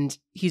 And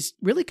he's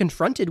really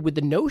confronted with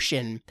the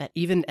notion that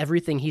even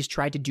everything he's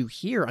tried to do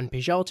here on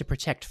Pijal to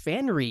protect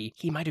Fanry,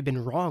 he might have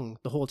been wrong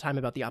the whole time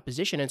about the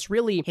opposition. It's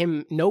really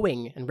him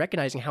knowing and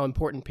recognizing how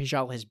important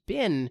Pijal has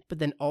been, but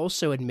then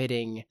also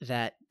admitting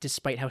that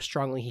despite how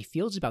strongly he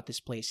feels about this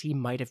place, he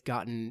might have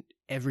gotten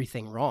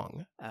everything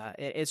wrong.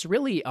 It's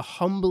really a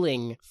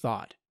humbling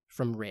thought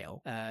from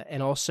Rael,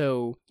 and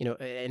also,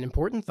 an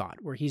important thought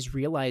where he's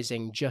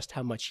realizing just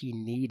how much he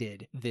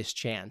needed this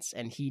chance,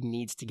 and he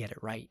needs to get it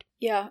right.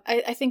 Yeah,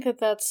 I think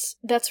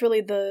that's really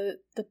the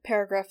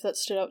paragraph that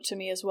stood out to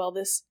me as well.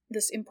 This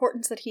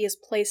importance that he has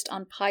placed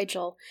on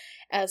Pijal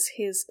as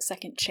his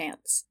second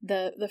chance.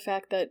 The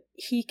fact that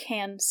he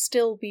can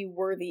still be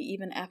worthy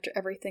even after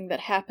everything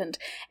that happened.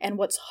 And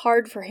what's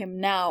hard for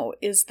him now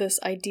is this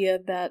idea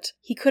that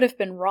he could have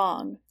been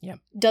wrong. Yeah.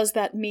 Does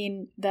that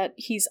mean that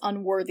he's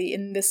unworthy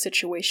in this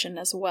situation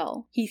as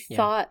well? He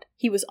thought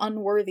he was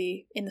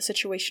unworthy in the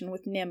situation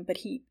with Nim, but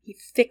he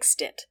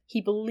fixed it.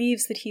 He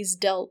believes that he's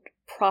dealt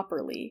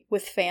properly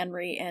with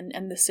Fanry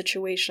and this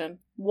situation.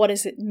 What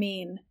does it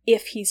mean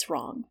if he's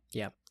wrong?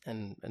 Yeah.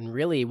 And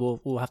really,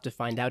 we'll have to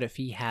find out if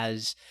he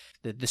has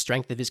the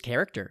strength of his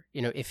character,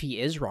 if he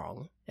is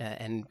wrong.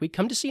 And we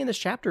come to see in this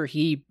chapter,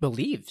 he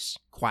believes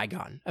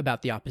Qui-Gon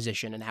about the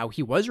opposition and how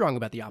he was wrong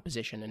about the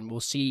opposition. And we'll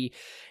see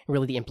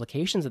really the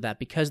implications of that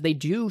because they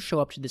do show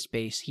up to this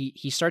base.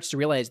 He starts to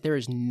realize there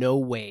is no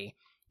way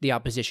the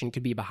opposition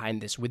could be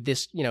behind this. With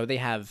this, they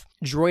have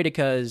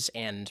droidicas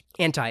and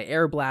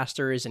anti-air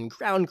blasters and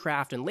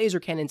groundcraft and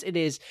laser cannons.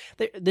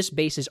 This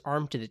base is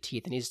armed to the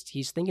teeth, and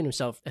he's thinking to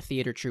himself, a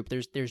theater troupe,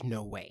 there's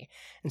no way.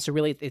 And so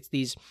really it's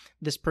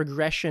this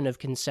progression of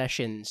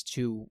concessions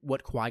to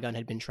what Qui-Gon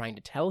had been trying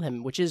to tell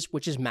him, which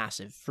is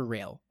massive for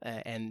Rael,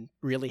 and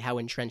really how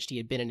entrenched he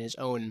had been in his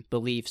own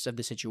beliefs of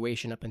the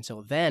situation up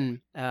until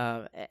then.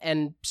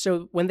 And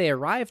so when they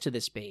arrive to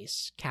this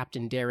base,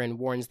 Captain Darren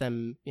warns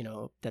them,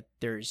 that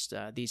there's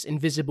these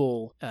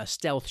invisible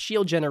stealth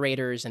shield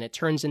generators, and it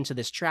turns into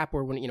this trap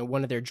where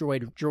one of their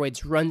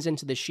droids runs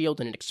into the shield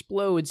and it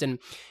explodes. And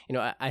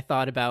I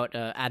thought about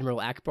Admiral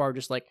Akbar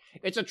just like,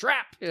 it's a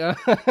trap.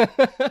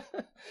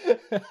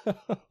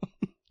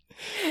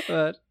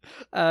 But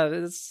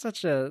it's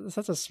such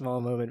a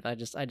small moment. I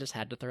just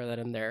had to throw that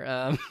in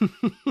there.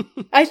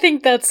 I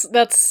think that's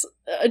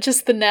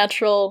just the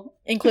natural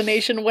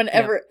inclination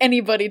whenever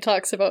anybody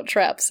talks about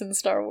traps in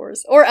Star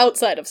Wars or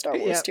outside of Star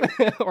Wars too,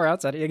 or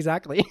outside,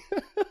 exactly.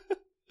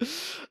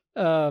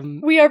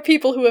 We are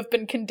people who have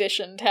been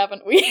conditioned,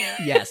 haven't we?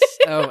 Yes.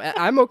 Oh,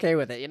 I'm okay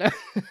with it.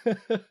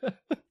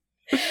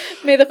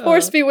 May the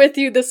Force be with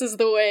you. This is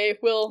the way.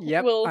 We'll.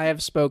 I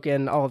have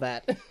spoken. All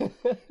that.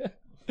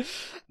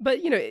 But,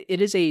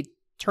 it is a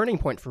turning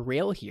point for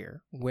Rael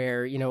here,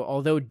 where,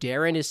 although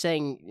Darren is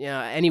saying,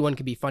 anyone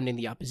could be funding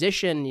the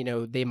opposition,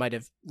 they might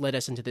have led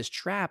us into this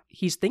trap,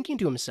 he's thinking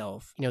to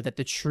himself, that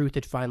the truth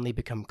had finally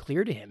become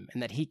clear to him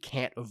and that he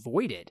can't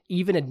avoid it.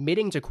 Even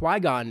admitting to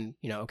Qui-Gon,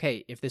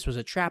 okay, if this was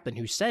a trap, then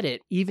who set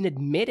it? Even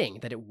admitting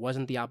that it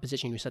wasn't the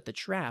opposition who set the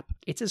trap,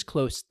 it's as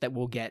close that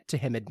we'll get to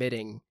him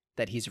admitting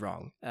that he's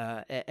wrong.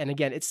 And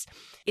again,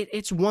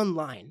 it's one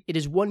line. It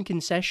is one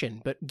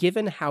concession, but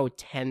given how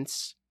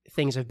tense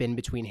things have been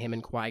between him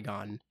and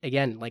Qui-Gon,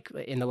 again, like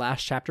in the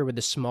last chapter where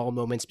the small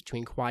moments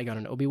between Qui-Gon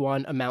and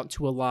Obi-Wan amount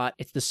to a lot,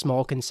 it's the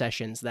small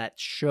concessions that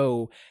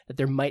show that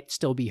there might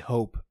still be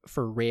hope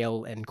for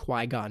Rael and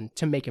Qui-Gon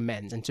to make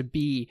amends and to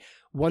be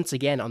once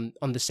again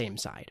on the same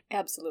side.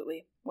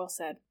 Absolutely. Well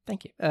said.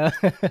 Thank you.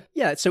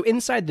 Yeah, so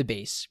inside the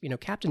base,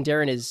 Captain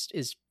Darren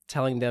is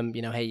telling them,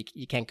 hey,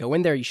 you can't go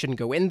in there, you shouldn't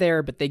go in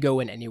there, but they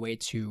go in anyway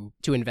to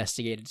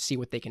investigate it, to see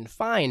what they can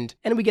find.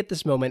 And we get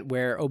this moment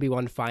where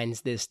Obi-Wan finds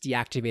this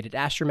deactivated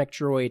astromech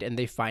droid, and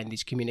they find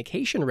these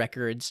communication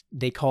records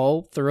they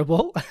call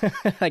Thurible.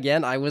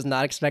 Again, I was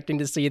not expecting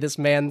to see this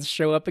man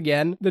show up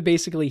again, but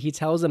basically he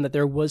tells them that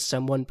there was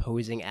someone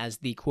posing as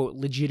the, quote,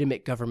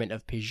 legitimate government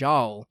of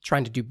Pijal,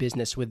 trying to do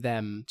business with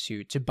them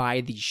to buy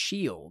these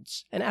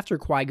shields. And after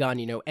Qui-Gon,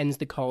 ends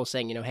the call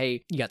saying,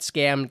 hey, you got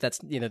scammed, that's,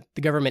 the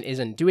government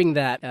isn't doing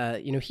that,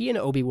 he and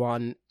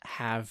Obi-Wan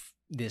have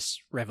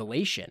this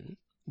revelation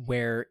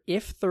where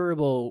if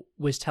Thurible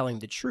was telling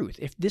the truth,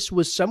 if this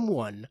was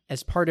someone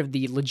as part of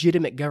the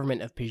legitimate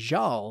government of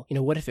Pijal,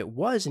 what if it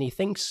was? And he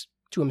thinks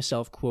to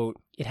himself,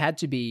 quote, it had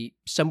to be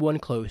someone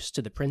close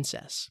to the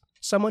princess.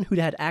 Someone who'd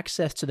had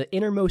access to the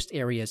innermost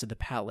areas of the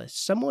palace,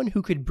 someone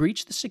who could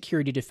breach the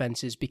security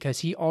defenses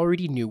because he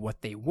already knew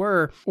what they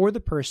were, or the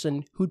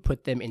person who'd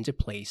put them into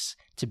place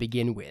to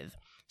begin with.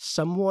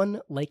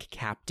 Someone like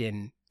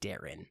Captain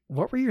Darren.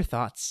 What were your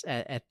thoughts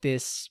at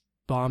this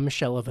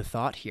bombshell of a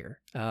thought here?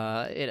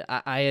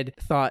 I had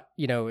thought,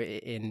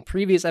 in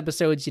previous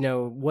episodes,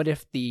 what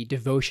if the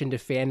devotion to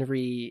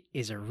Fanry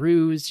is a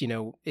ruse?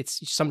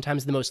 It's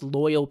sometimes the most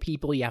loyal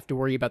people you have to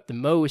worry about the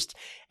most.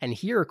 And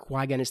here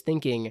Qui-Gon is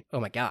thinking, oh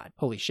my God,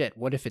 holy shit,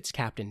 what if it's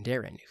Captain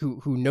Darren,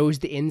 who knows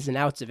the ins and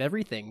outs of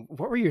everything?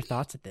 What were your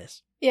thoughts at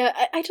this? Yeah,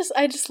 I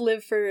just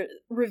live for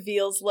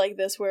reveals like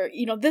this where,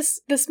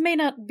 this may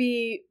not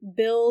be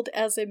billed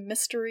as a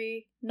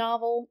mystery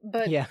novel,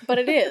 but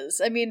it is.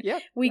 I mean,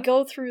 we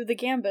go through the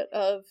gambit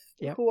of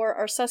who are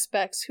our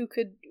suspects, who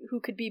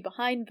could be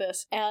behind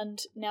this, and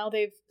now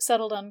they've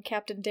settled on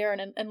Captain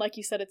Darren, and like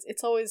you said,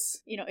 it's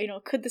always,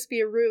 could this be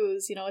a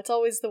ruse? It's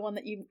always the one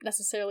that you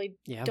necessarily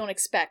don't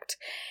expect.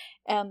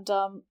 And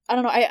I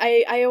don't know,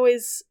 I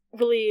always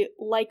really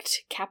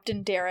liked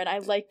Captain Darren. I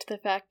liked the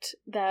fact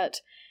that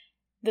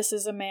this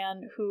is a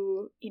man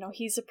who,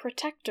 he's a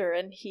protector,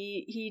 and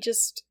he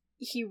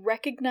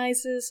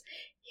recognizes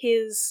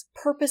his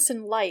purpose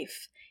in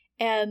life.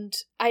 And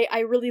I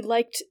really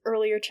liked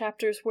earlier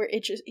chapters where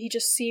he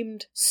just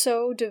seemed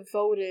so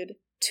devoted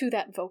to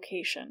that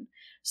vocation.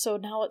 So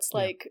now it's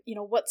like,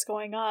 what's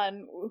going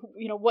on?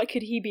 What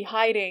could he be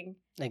hiding?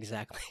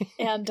 Exactly.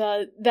 And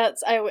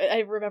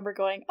I remember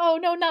going, oh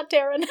no, not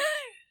Darren.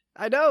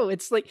 I know,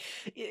 it's like,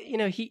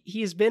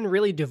 he's been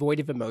really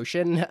devoid of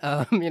emotion,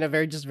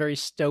 very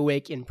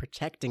stoic in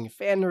protecting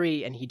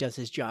Fanry, and he does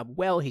his job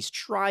well, he's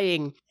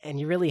trying, and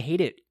you really hate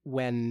it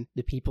when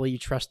the people you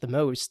trust the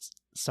most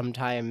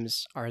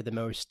sometimes are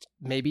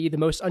maybe the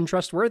most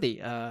untrustworthy.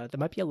 There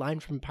might be a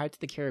line from Pirates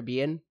of the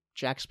Caribbean.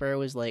 Jack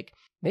Sparrow is like,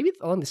 maybe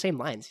along the same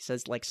lines. He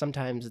says, like,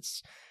 sometimes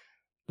it's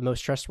the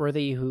most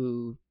trustworthy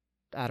who,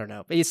 I don't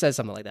know. He says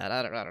something like that.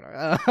 I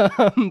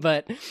don't know.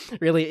 But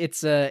really,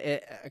 it's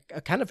a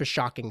kind of a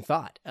shocking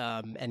thought.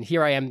 And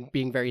here I am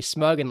being very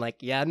smug and like,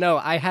 yeah, no,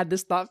 I had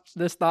this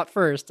thought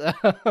first.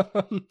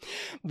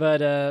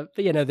 But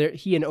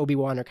he and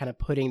Obi-Wan are kind of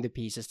putting the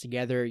pieces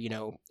together.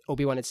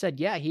 Obi-Wan had said,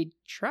 yeah, he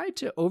tried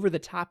to over the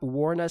top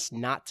warn us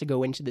not to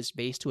go into this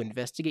base to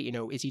investigate.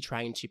 Is he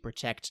trying to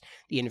protect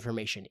the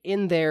information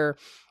in there?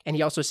 And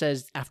he also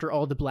says, after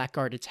all the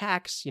Blackguard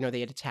attacks, they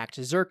had attacked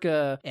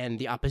Zerka and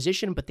the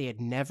opposition, but they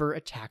had never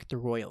attacked the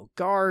Royal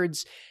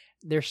Guards.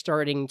 They're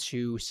starting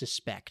to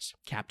suspect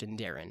Captain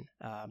Darren.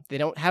 They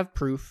don't have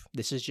proof.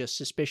 This is just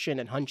suspicion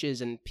and hunches,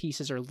 and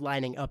pieces are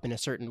lining up in a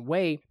certain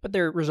way, but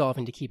they're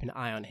resolving to keep an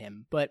eye on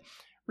him. But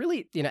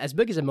really, as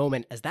big as a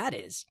moment as that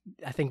is,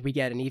 I think we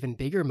get an even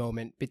bigger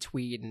moment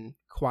between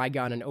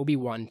Qui-Gon and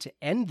Obi-Wan to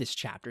end this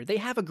chapter. They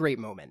have a great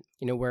moment,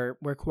 where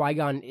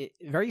Qui-Gon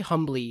very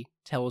humbly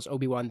tells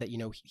Obi-Wan that,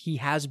 he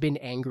has been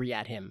angry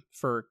at him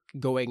for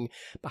going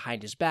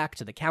behind his back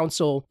to the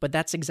council, but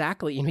that's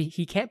exactly,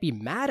 he can't be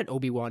mad at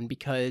Obi-Wan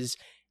because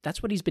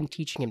that's what he's been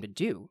teaching him to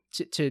do,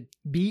 to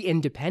be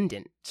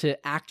independent, to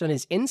act on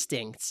his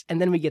instincts.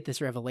 And then we get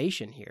this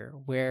revelation here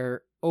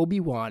where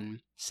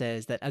Obi-Wan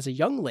says that as a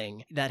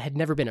youngling, that had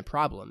never been a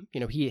problem.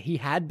 He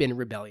had been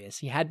rebellious.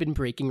 He had been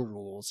breaking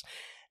rules.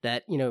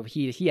 that,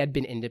 he had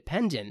been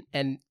independent.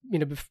 And,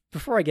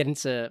 before I get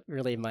into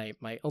really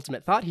my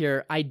ultimate thought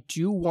here, I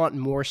do want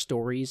more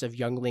stories of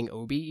youngling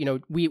Obi.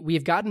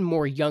 We've gotten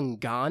more young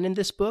Gon in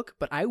this book,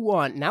 but I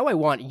want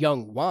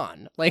young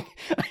Wan. Like,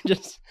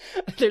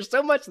 there's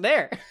so much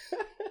there.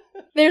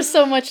 There's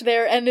so much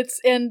there, and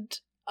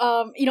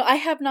I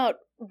have not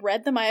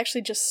read them. I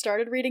actually just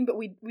started reading, but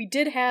we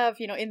did have,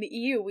 in the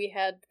EU, we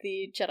had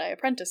the Jedi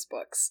Apprentice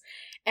books.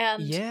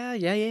 And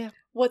yeah.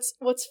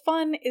 What's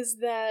fun is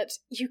that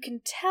you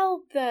can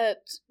tell that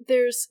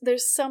there's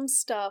some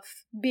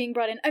stuff being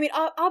brought in. I mean,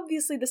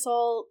 obviously this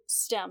all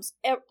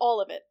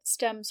of it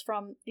stems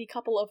from the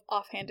couple of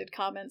offhanded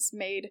comments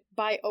made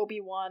by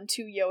Obi-Wan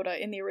to Yoda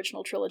in the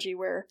original trilogy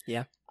where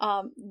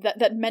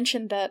that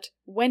mentioned that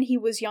when he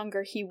was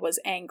younger he was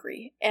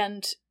angry.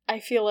 And I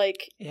feel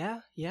like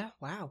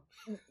wow,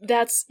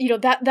 that's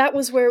that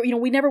was where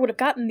we never would have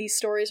gotten these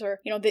stories, or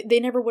they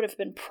never would have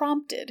been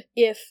prompted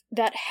if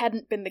that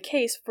hadn't been the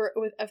case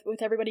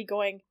with everybody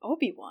going,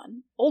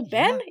 Obi-Wan, old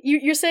Ben,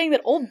 you're saying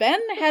that old Ben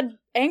had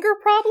anger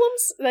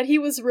problems, that he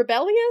was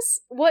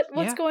rebellious,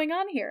 what's going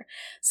on here?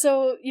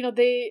 So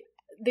they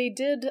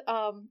did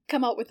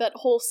come out with that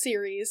whole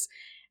series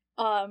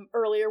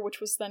earlier, which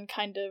was then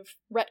kind of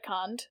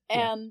retconned,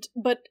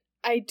 but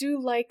I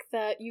do like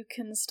that you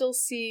can still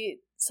see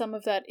some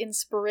of that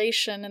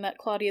inspiration and that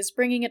Claudia's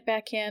bringing it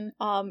back in,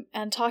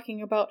 and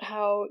talking about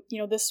how,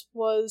 this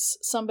was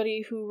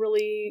somebody who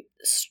really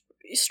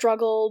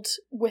struggled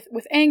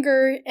with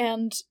anger,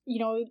 and,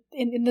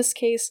 in this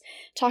case,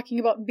 talking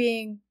about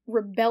being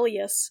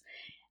rebellious.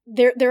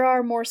 There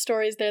are more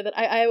stories there that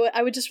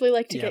I would just really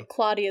like to get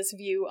Claudia's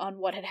view on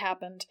what had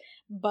happened,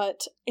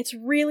 but it's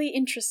really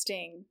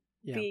interesting.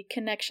 The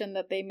connection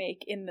that they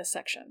make in this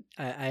section.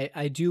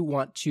 I do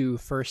want to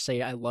first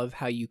say I love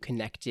how you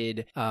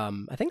connected,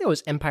 I think that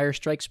was Empire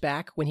Strikes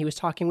Back when he was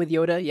talking with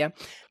Yoda,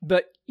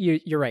 but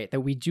you're right,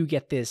 that we do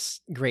get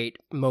this great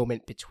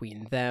moment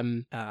between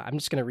them. I'm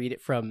just going to read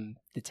it from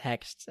the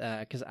text,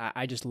 because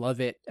I just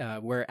love it,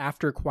 where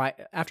after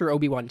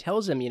Obi-Wan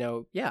tells him,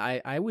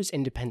 I was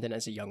independent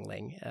as a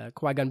youngling,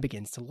 Qui-Gon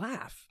begins to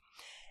laugh.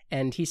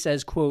 And he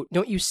says, quote,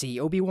 "Don't you see,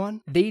 Obi-Wan?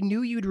 They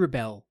knew you'd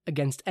rebel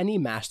against any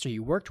master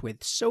you worked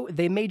with, so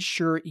they made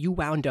sure you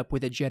wound up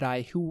with a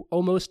Jedi who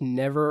almost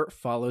never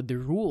followed the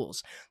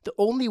rules. The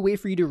only way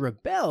for you to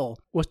rebel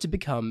was to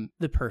become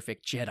the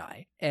perfect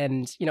Jedi."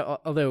 And,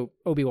 although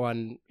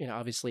Obi-Wan,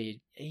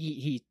 obviously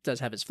he does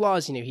have his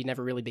flaws, he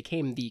never really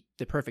became the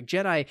perfect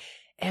Jedi,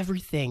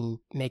 everything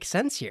makes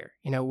sense here.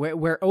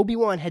 Where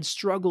Obi-Wan had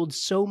struggled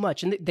so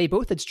much, and they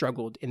both had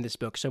struggled in this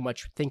book so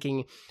much,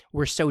 thinking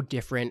we're so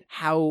different.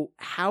 How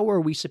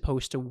are we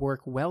supposed to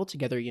work well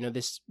together?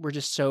 We're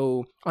just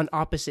so on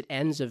opposite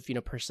ends of,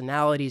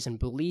 personalities and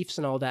beliefs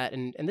and all that.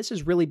 And this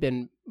has really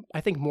been,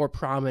 I think, more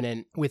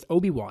prominent with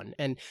Obi-Wan,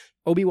 and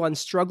Obi-Wan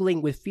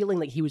struggling with feeling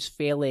like he was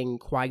failing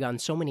Qui-Gon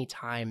so many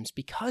times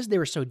because they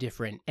were so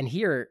different. And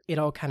here it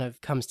all kind of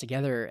comes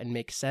together and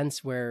makes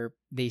sense, where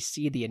they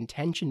see the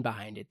intention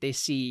behind it. They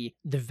see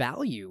the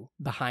value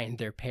behind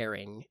their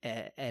pairing.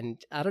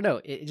 And I don't know,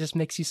 it just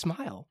makes you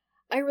smile.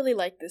 I really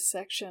like this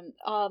section.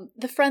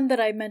 The friend that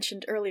I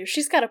mentioned earlier,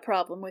 she's got a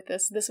problem with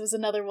this. This was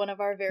another one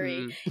of our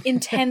very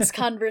intense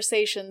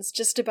conversations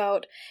just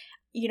about,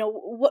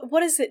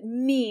 what does it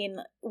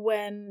mean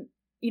when,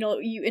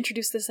 you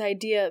introduce this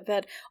idea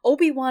that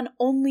Obi-Wan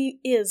only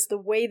is the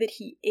way that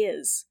he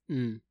is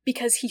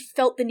because he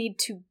felt the need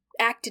to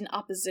act in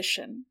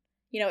opposition.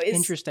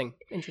 Interesting.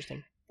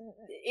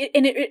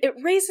 It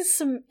raises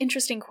some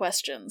interesting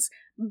questions,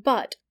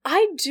 but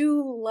I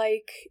do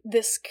like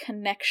this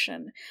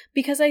connection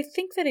because I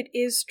think that it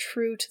is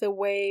true to the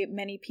way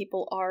many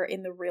people are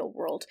in the real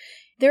world.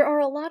 There are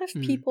a lot of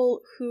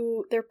people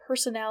who their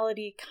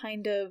personality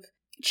kind of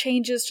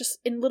changes just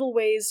in little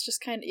ways, just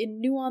kind of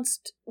in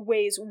nuanced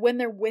ways when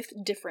they're with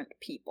different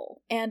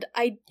people. And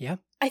I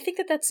think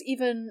that that's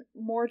even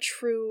more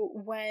true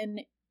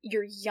when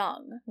you're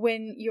young,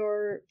 when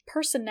your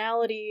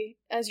personality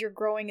as you're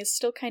growing is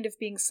still kind of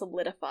being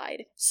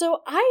solidified.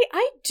 So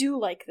I do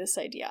like this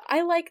idea.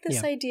 I like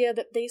this idea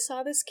that they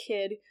saw this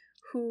kid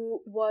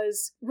who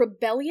was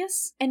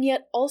rebellious and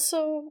yet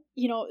also,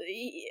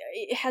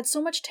 had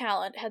so much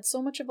talent, had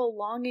so much of a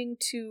longing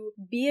to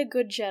be a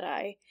good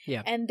Jedi.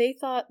 Yeah. And they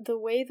thought the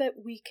way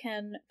that we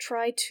can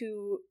try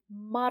to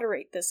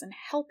moderate this and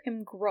help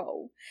him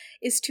grow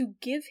is to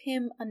give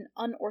him an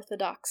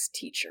unorthodox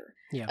teacher.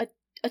 Yeah.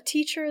 A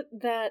teacher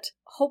that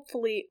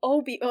hopefully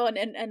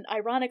and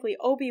ironically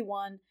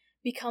Obi-Wan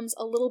becomes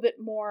a little bit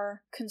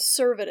more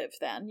conservative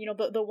than,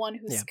 the one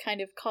who's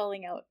kind of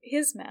calling out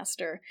his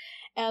master.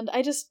 And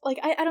I just,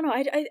 I don't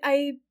know,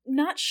 I'm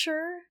not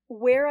sure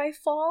where I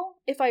fall,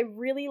 if I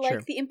really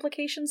like the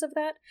implications of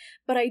that,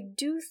 but I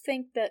do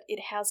think that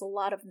it has a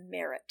lot of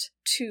merit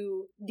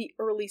to the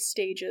early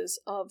stages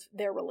of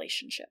their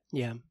relationship.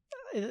 Yeah,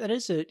 that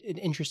is an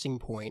interesting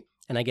point.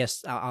 And I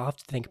guess I'll have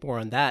to think more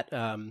on that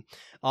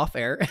off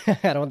air. I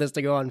don't want this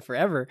to go on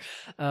forever.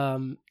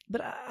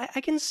 But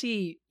I can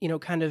see,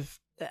 kind of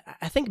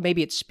I think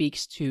maybe it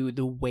speaks to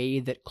the way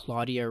that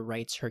Claudia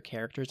writes her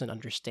characters and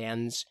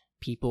understands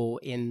people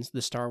in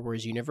the Star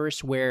Wars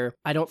universe, where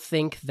I don't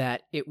think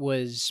that it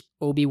was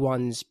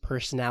Obi-Wan's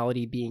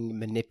personality being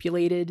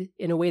manipulated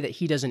in a way that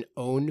he doesn't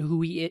own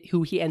who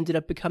he ended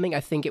up becoming. I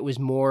think it was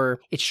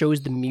more, it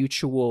shows the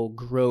mutual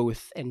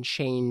growth and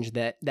change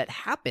that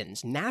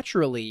happens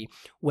naturally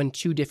when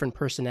two different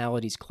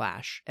personalities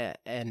clash.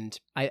 And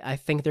I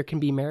think there can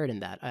be merit in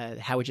that,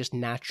 how it just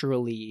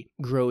naturally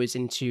grows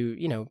into,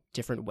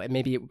 different way.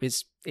 Maybe it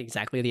was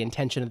exactly the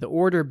intention of the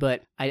Order,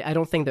 but I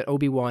don't think that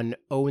Obi-Wan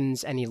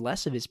owns any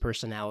less of his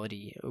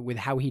personality with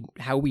how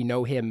we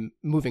know him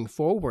moving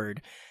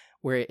forward,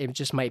 where it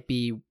just might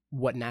be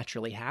what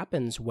naturally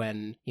happens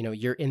when,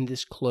 you're in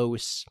this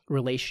close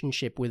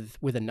relationship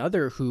with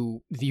another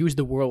who views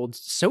the world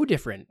so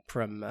different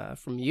from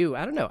you.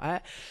 I don't know. I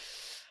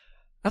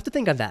have to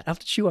think on that. I have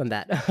to chew on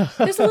that.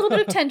 There's a little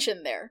bit of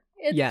tension there.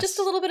 Yes. Just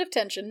a little bit of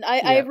tension.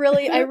 I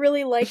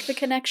really like the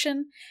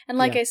connection. And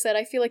like I said,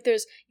 I feel like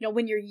there's,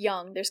 when you're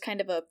young, there's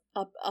kind of a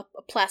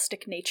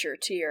plastic nature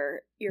to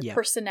your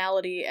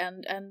personality.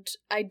 And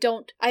I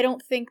don't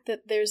think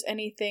that there's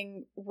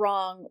anything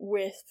wrong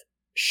with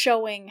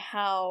showing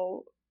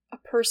how a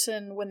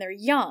person, when they're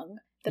young,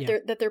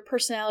 that their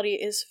personality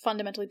is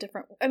fundamentally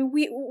different. I mean,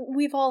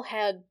 we've all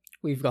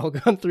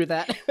gone through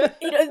that.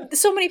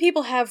 So many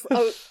people have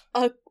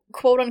a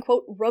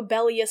quote-unquote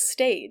rebellious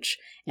stage.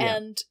 Yeah.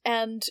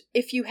 And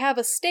if you have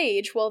a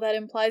stage, well, that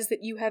implies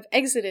that you have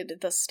exited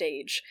the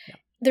stage. Yeah.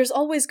 There's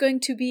always going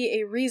to be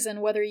a reason,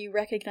 whether you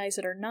recognize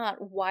it or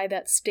not, why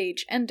that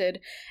stage ended.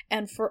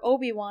 And for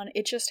Obi-Wan,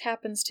 it just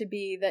happens to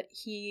be that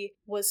he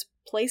was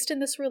placed in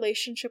this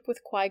relationship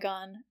with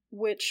Qui-Gon,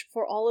 which,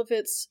 for all of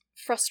its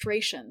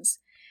frustrations,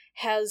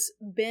 has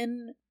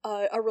been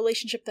a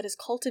relationship that has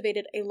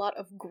cultivated a lot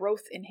of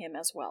growth in him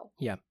as well.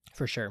 Yeah,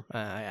 for sure.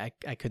 I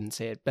couldn't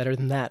say it better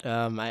than that.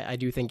 I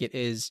do think it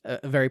is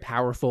a very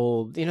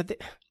powerful,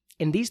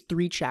 in these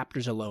 3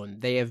 chapters alone,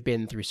 they have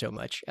been through so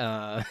much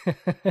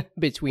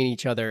between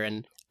each other.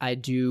 And I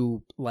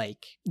do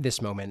like this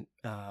moment,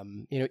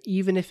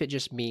 even if it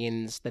just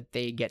means that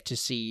they get to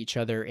see each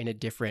other in a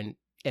different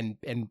and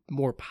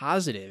more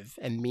positive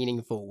and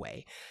meaningful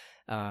way.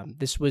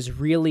 This was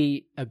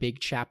really a big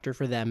chapter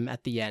for them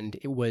at the end.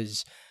 It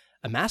was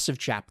a massive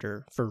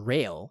chapter for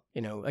Rael.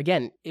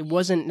 Again, it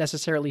wasn't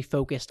necessarily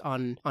focused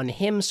on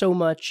him so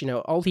much.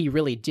 All he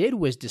really did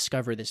was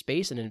discover this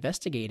base and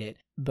investigate it.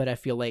 But I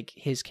feel like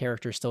his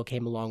character still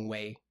came a long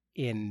way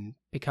in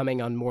becoming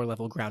on more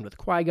level ground with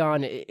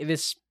Qui-Gon.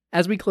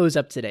 As we close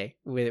up today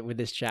with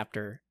this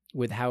chapter,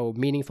 with how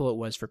meaningful it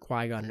was for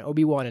Qui-Gon and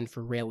Obi-Wan and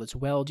for Rael as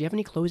well, do you have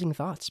any closing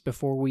thoughts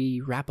before we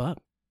wrap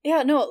up?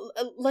 Yeah, no,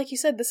 like you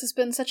said, this has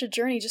been such a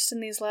journey just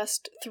in these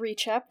last 3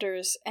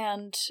 chapters,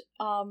 and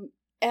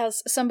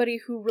as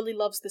somebody who really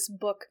loves this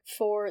book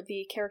for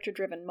the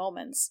character-driven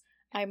moments,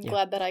 I'm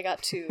glad that I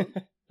got to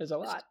There's a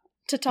lot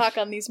to talk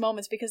on these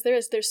moments, because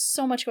there's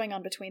so much going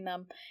on between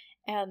them,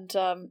 and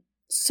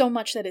so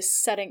much that is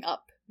setting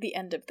up the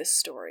end of this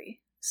story.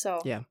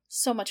 So,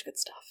 so much good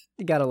stuff.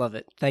 You gotta love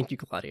it. Thank you,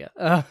 Claudia.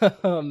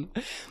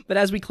 But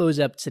as we close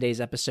up today's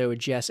episode,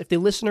 Jess, if the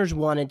listeners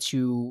wanted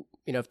to,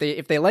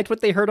 if they liked what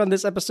they heard on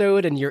this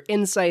episode and your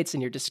insights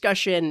and your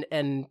discussion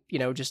and,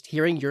 just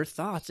hearing your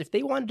thoughts, if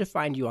they wanted to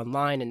find you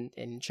online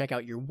and check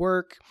out your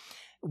work,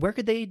 where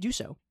could they do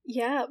so?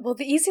 Yeah, well,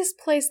 the easiest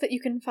place that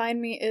you can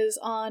find me is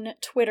on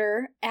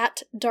Twitter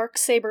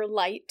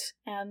 @DarkSaberLight.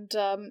 And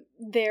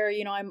there,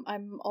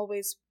 I'm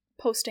always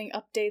posting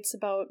updates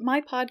about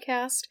my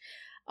podcast,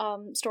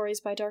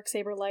 Stories by Dark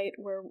Saber Light,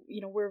 where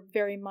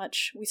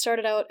we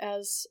started out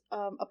as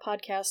a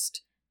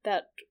podcast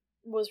that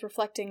was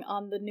reflecting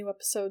on the new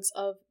episodes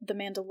of The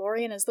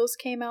Mandalorian as those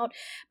came out,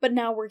 but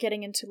now we're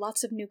getting into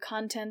lots of new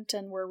content,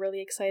 and we're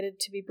really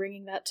excited to be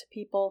bringing that to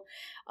people.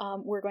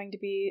 We're going to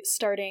be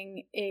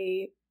starting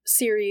a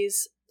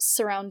series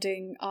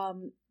surrounding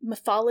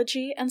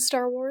mythology and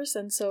Star Wars,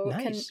 and so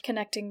nice.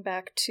 Connecting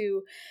back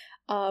to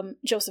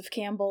Joseph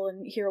Campbell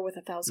and Hero with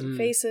a Thousand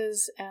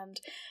Faces,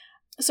 and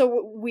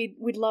so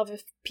we'd love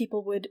if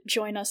people would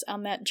join us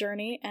on that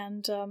journey,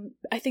 and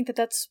I think that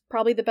that's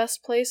probably the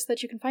best place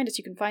that you can find us.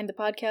 You can find the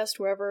podcast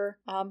wherever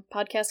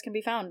podcasts can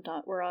be found.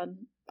 We're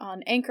on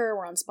Anchor,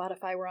 we're on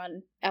Spotify, we're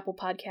on Apple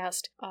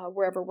Podcast,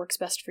 wherever works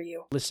best for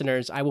you.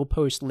 Listeners, I will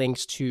post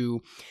links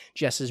to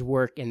Jess's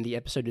work in the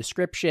episode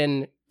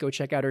description. Go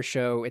check out her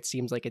show. It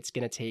seems like it's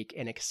going to take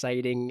an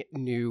exciting,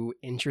 new,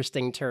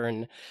 interesting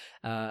turn.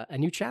 A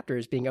new chapter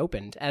is being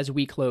opened as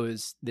we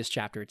close this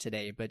chapter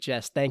today. But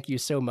Jess, thank you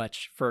so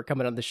much for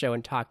coming on the show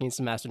and talking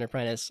some Master and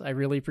Apprentice. I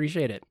really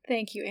appreciate it.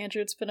 Thank you,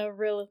 Andrew. It's been a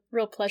real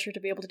pleasure to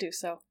be able to do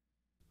so.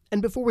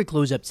 And before we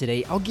close up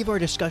today, I'll give our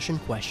discussion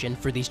question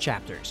for these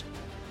chapters.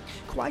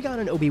 Qui-Gon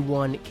and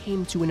Obi-Wan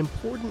came to an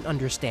important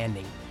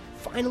understanding,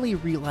 finally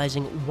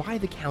realizing why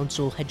the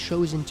Council had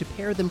chosen to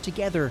pair them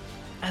together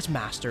as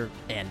master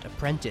and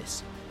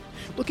apprentice.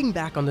 Looking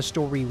back on the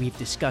story we've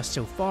discussed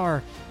so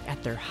far,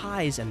 at their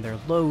highs and their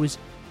lows,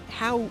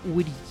 how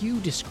would you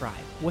describe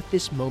what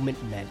this moment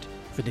meant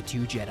for the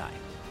two Jedi?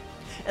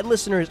 And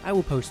listeners, I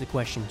will post the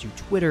question to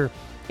Twitter,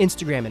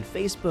 Instagram, and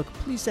Facebook.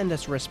 Please send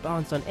us a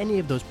response on any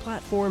of those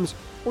platforms,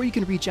 or you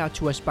can reach out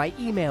to us by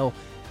email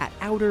at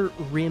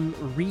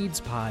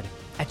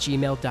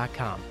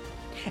outerrimreadspod@gmail.com.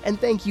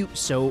 And thank you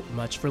so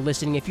much for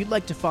listening. If you'd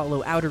like to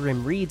follow Outer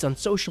Rim Reads on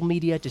social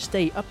media to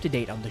stay up to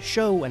date on the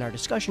show and our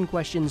discussion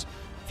questions,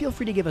 feel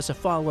free to give us a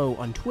follow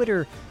on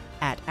Twitter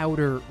at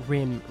Outer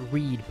Rim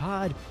Read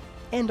Pod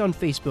and on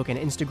Facebook and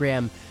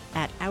Instagram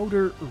at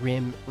Outer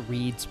Rim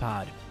Reads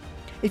Pod.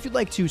 If you'd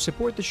like to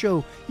support the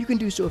show, you can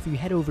do so if you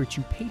head over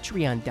to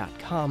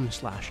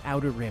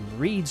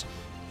patreon.com/outerrimreads.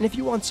 And if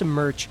you want some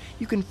merch,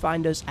 you can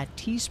find us at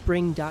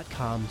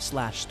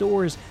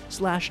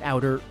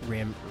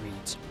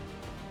teespring.com/stores/outerrimreads.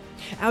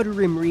 Outer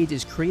Rim Reads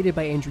is created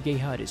by Andrew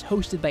Geha, it is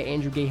hosted by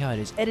Andrew Geha, it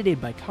is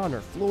edited by Connor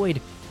Floyd,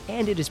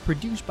 and it is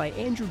produced by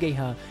Andrew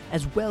Geha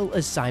as well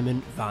as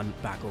Simon van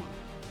Bakum.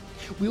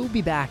 We will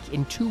be back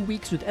in 2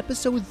 weeks with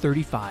episode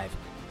 35.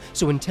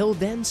 So until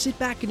then, sit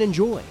back and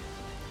enjoy.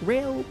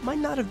 Rail might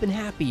not have been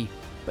happy,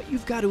 but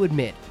you've got to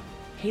admit,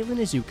 Halen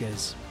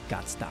Izuka's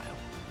got style.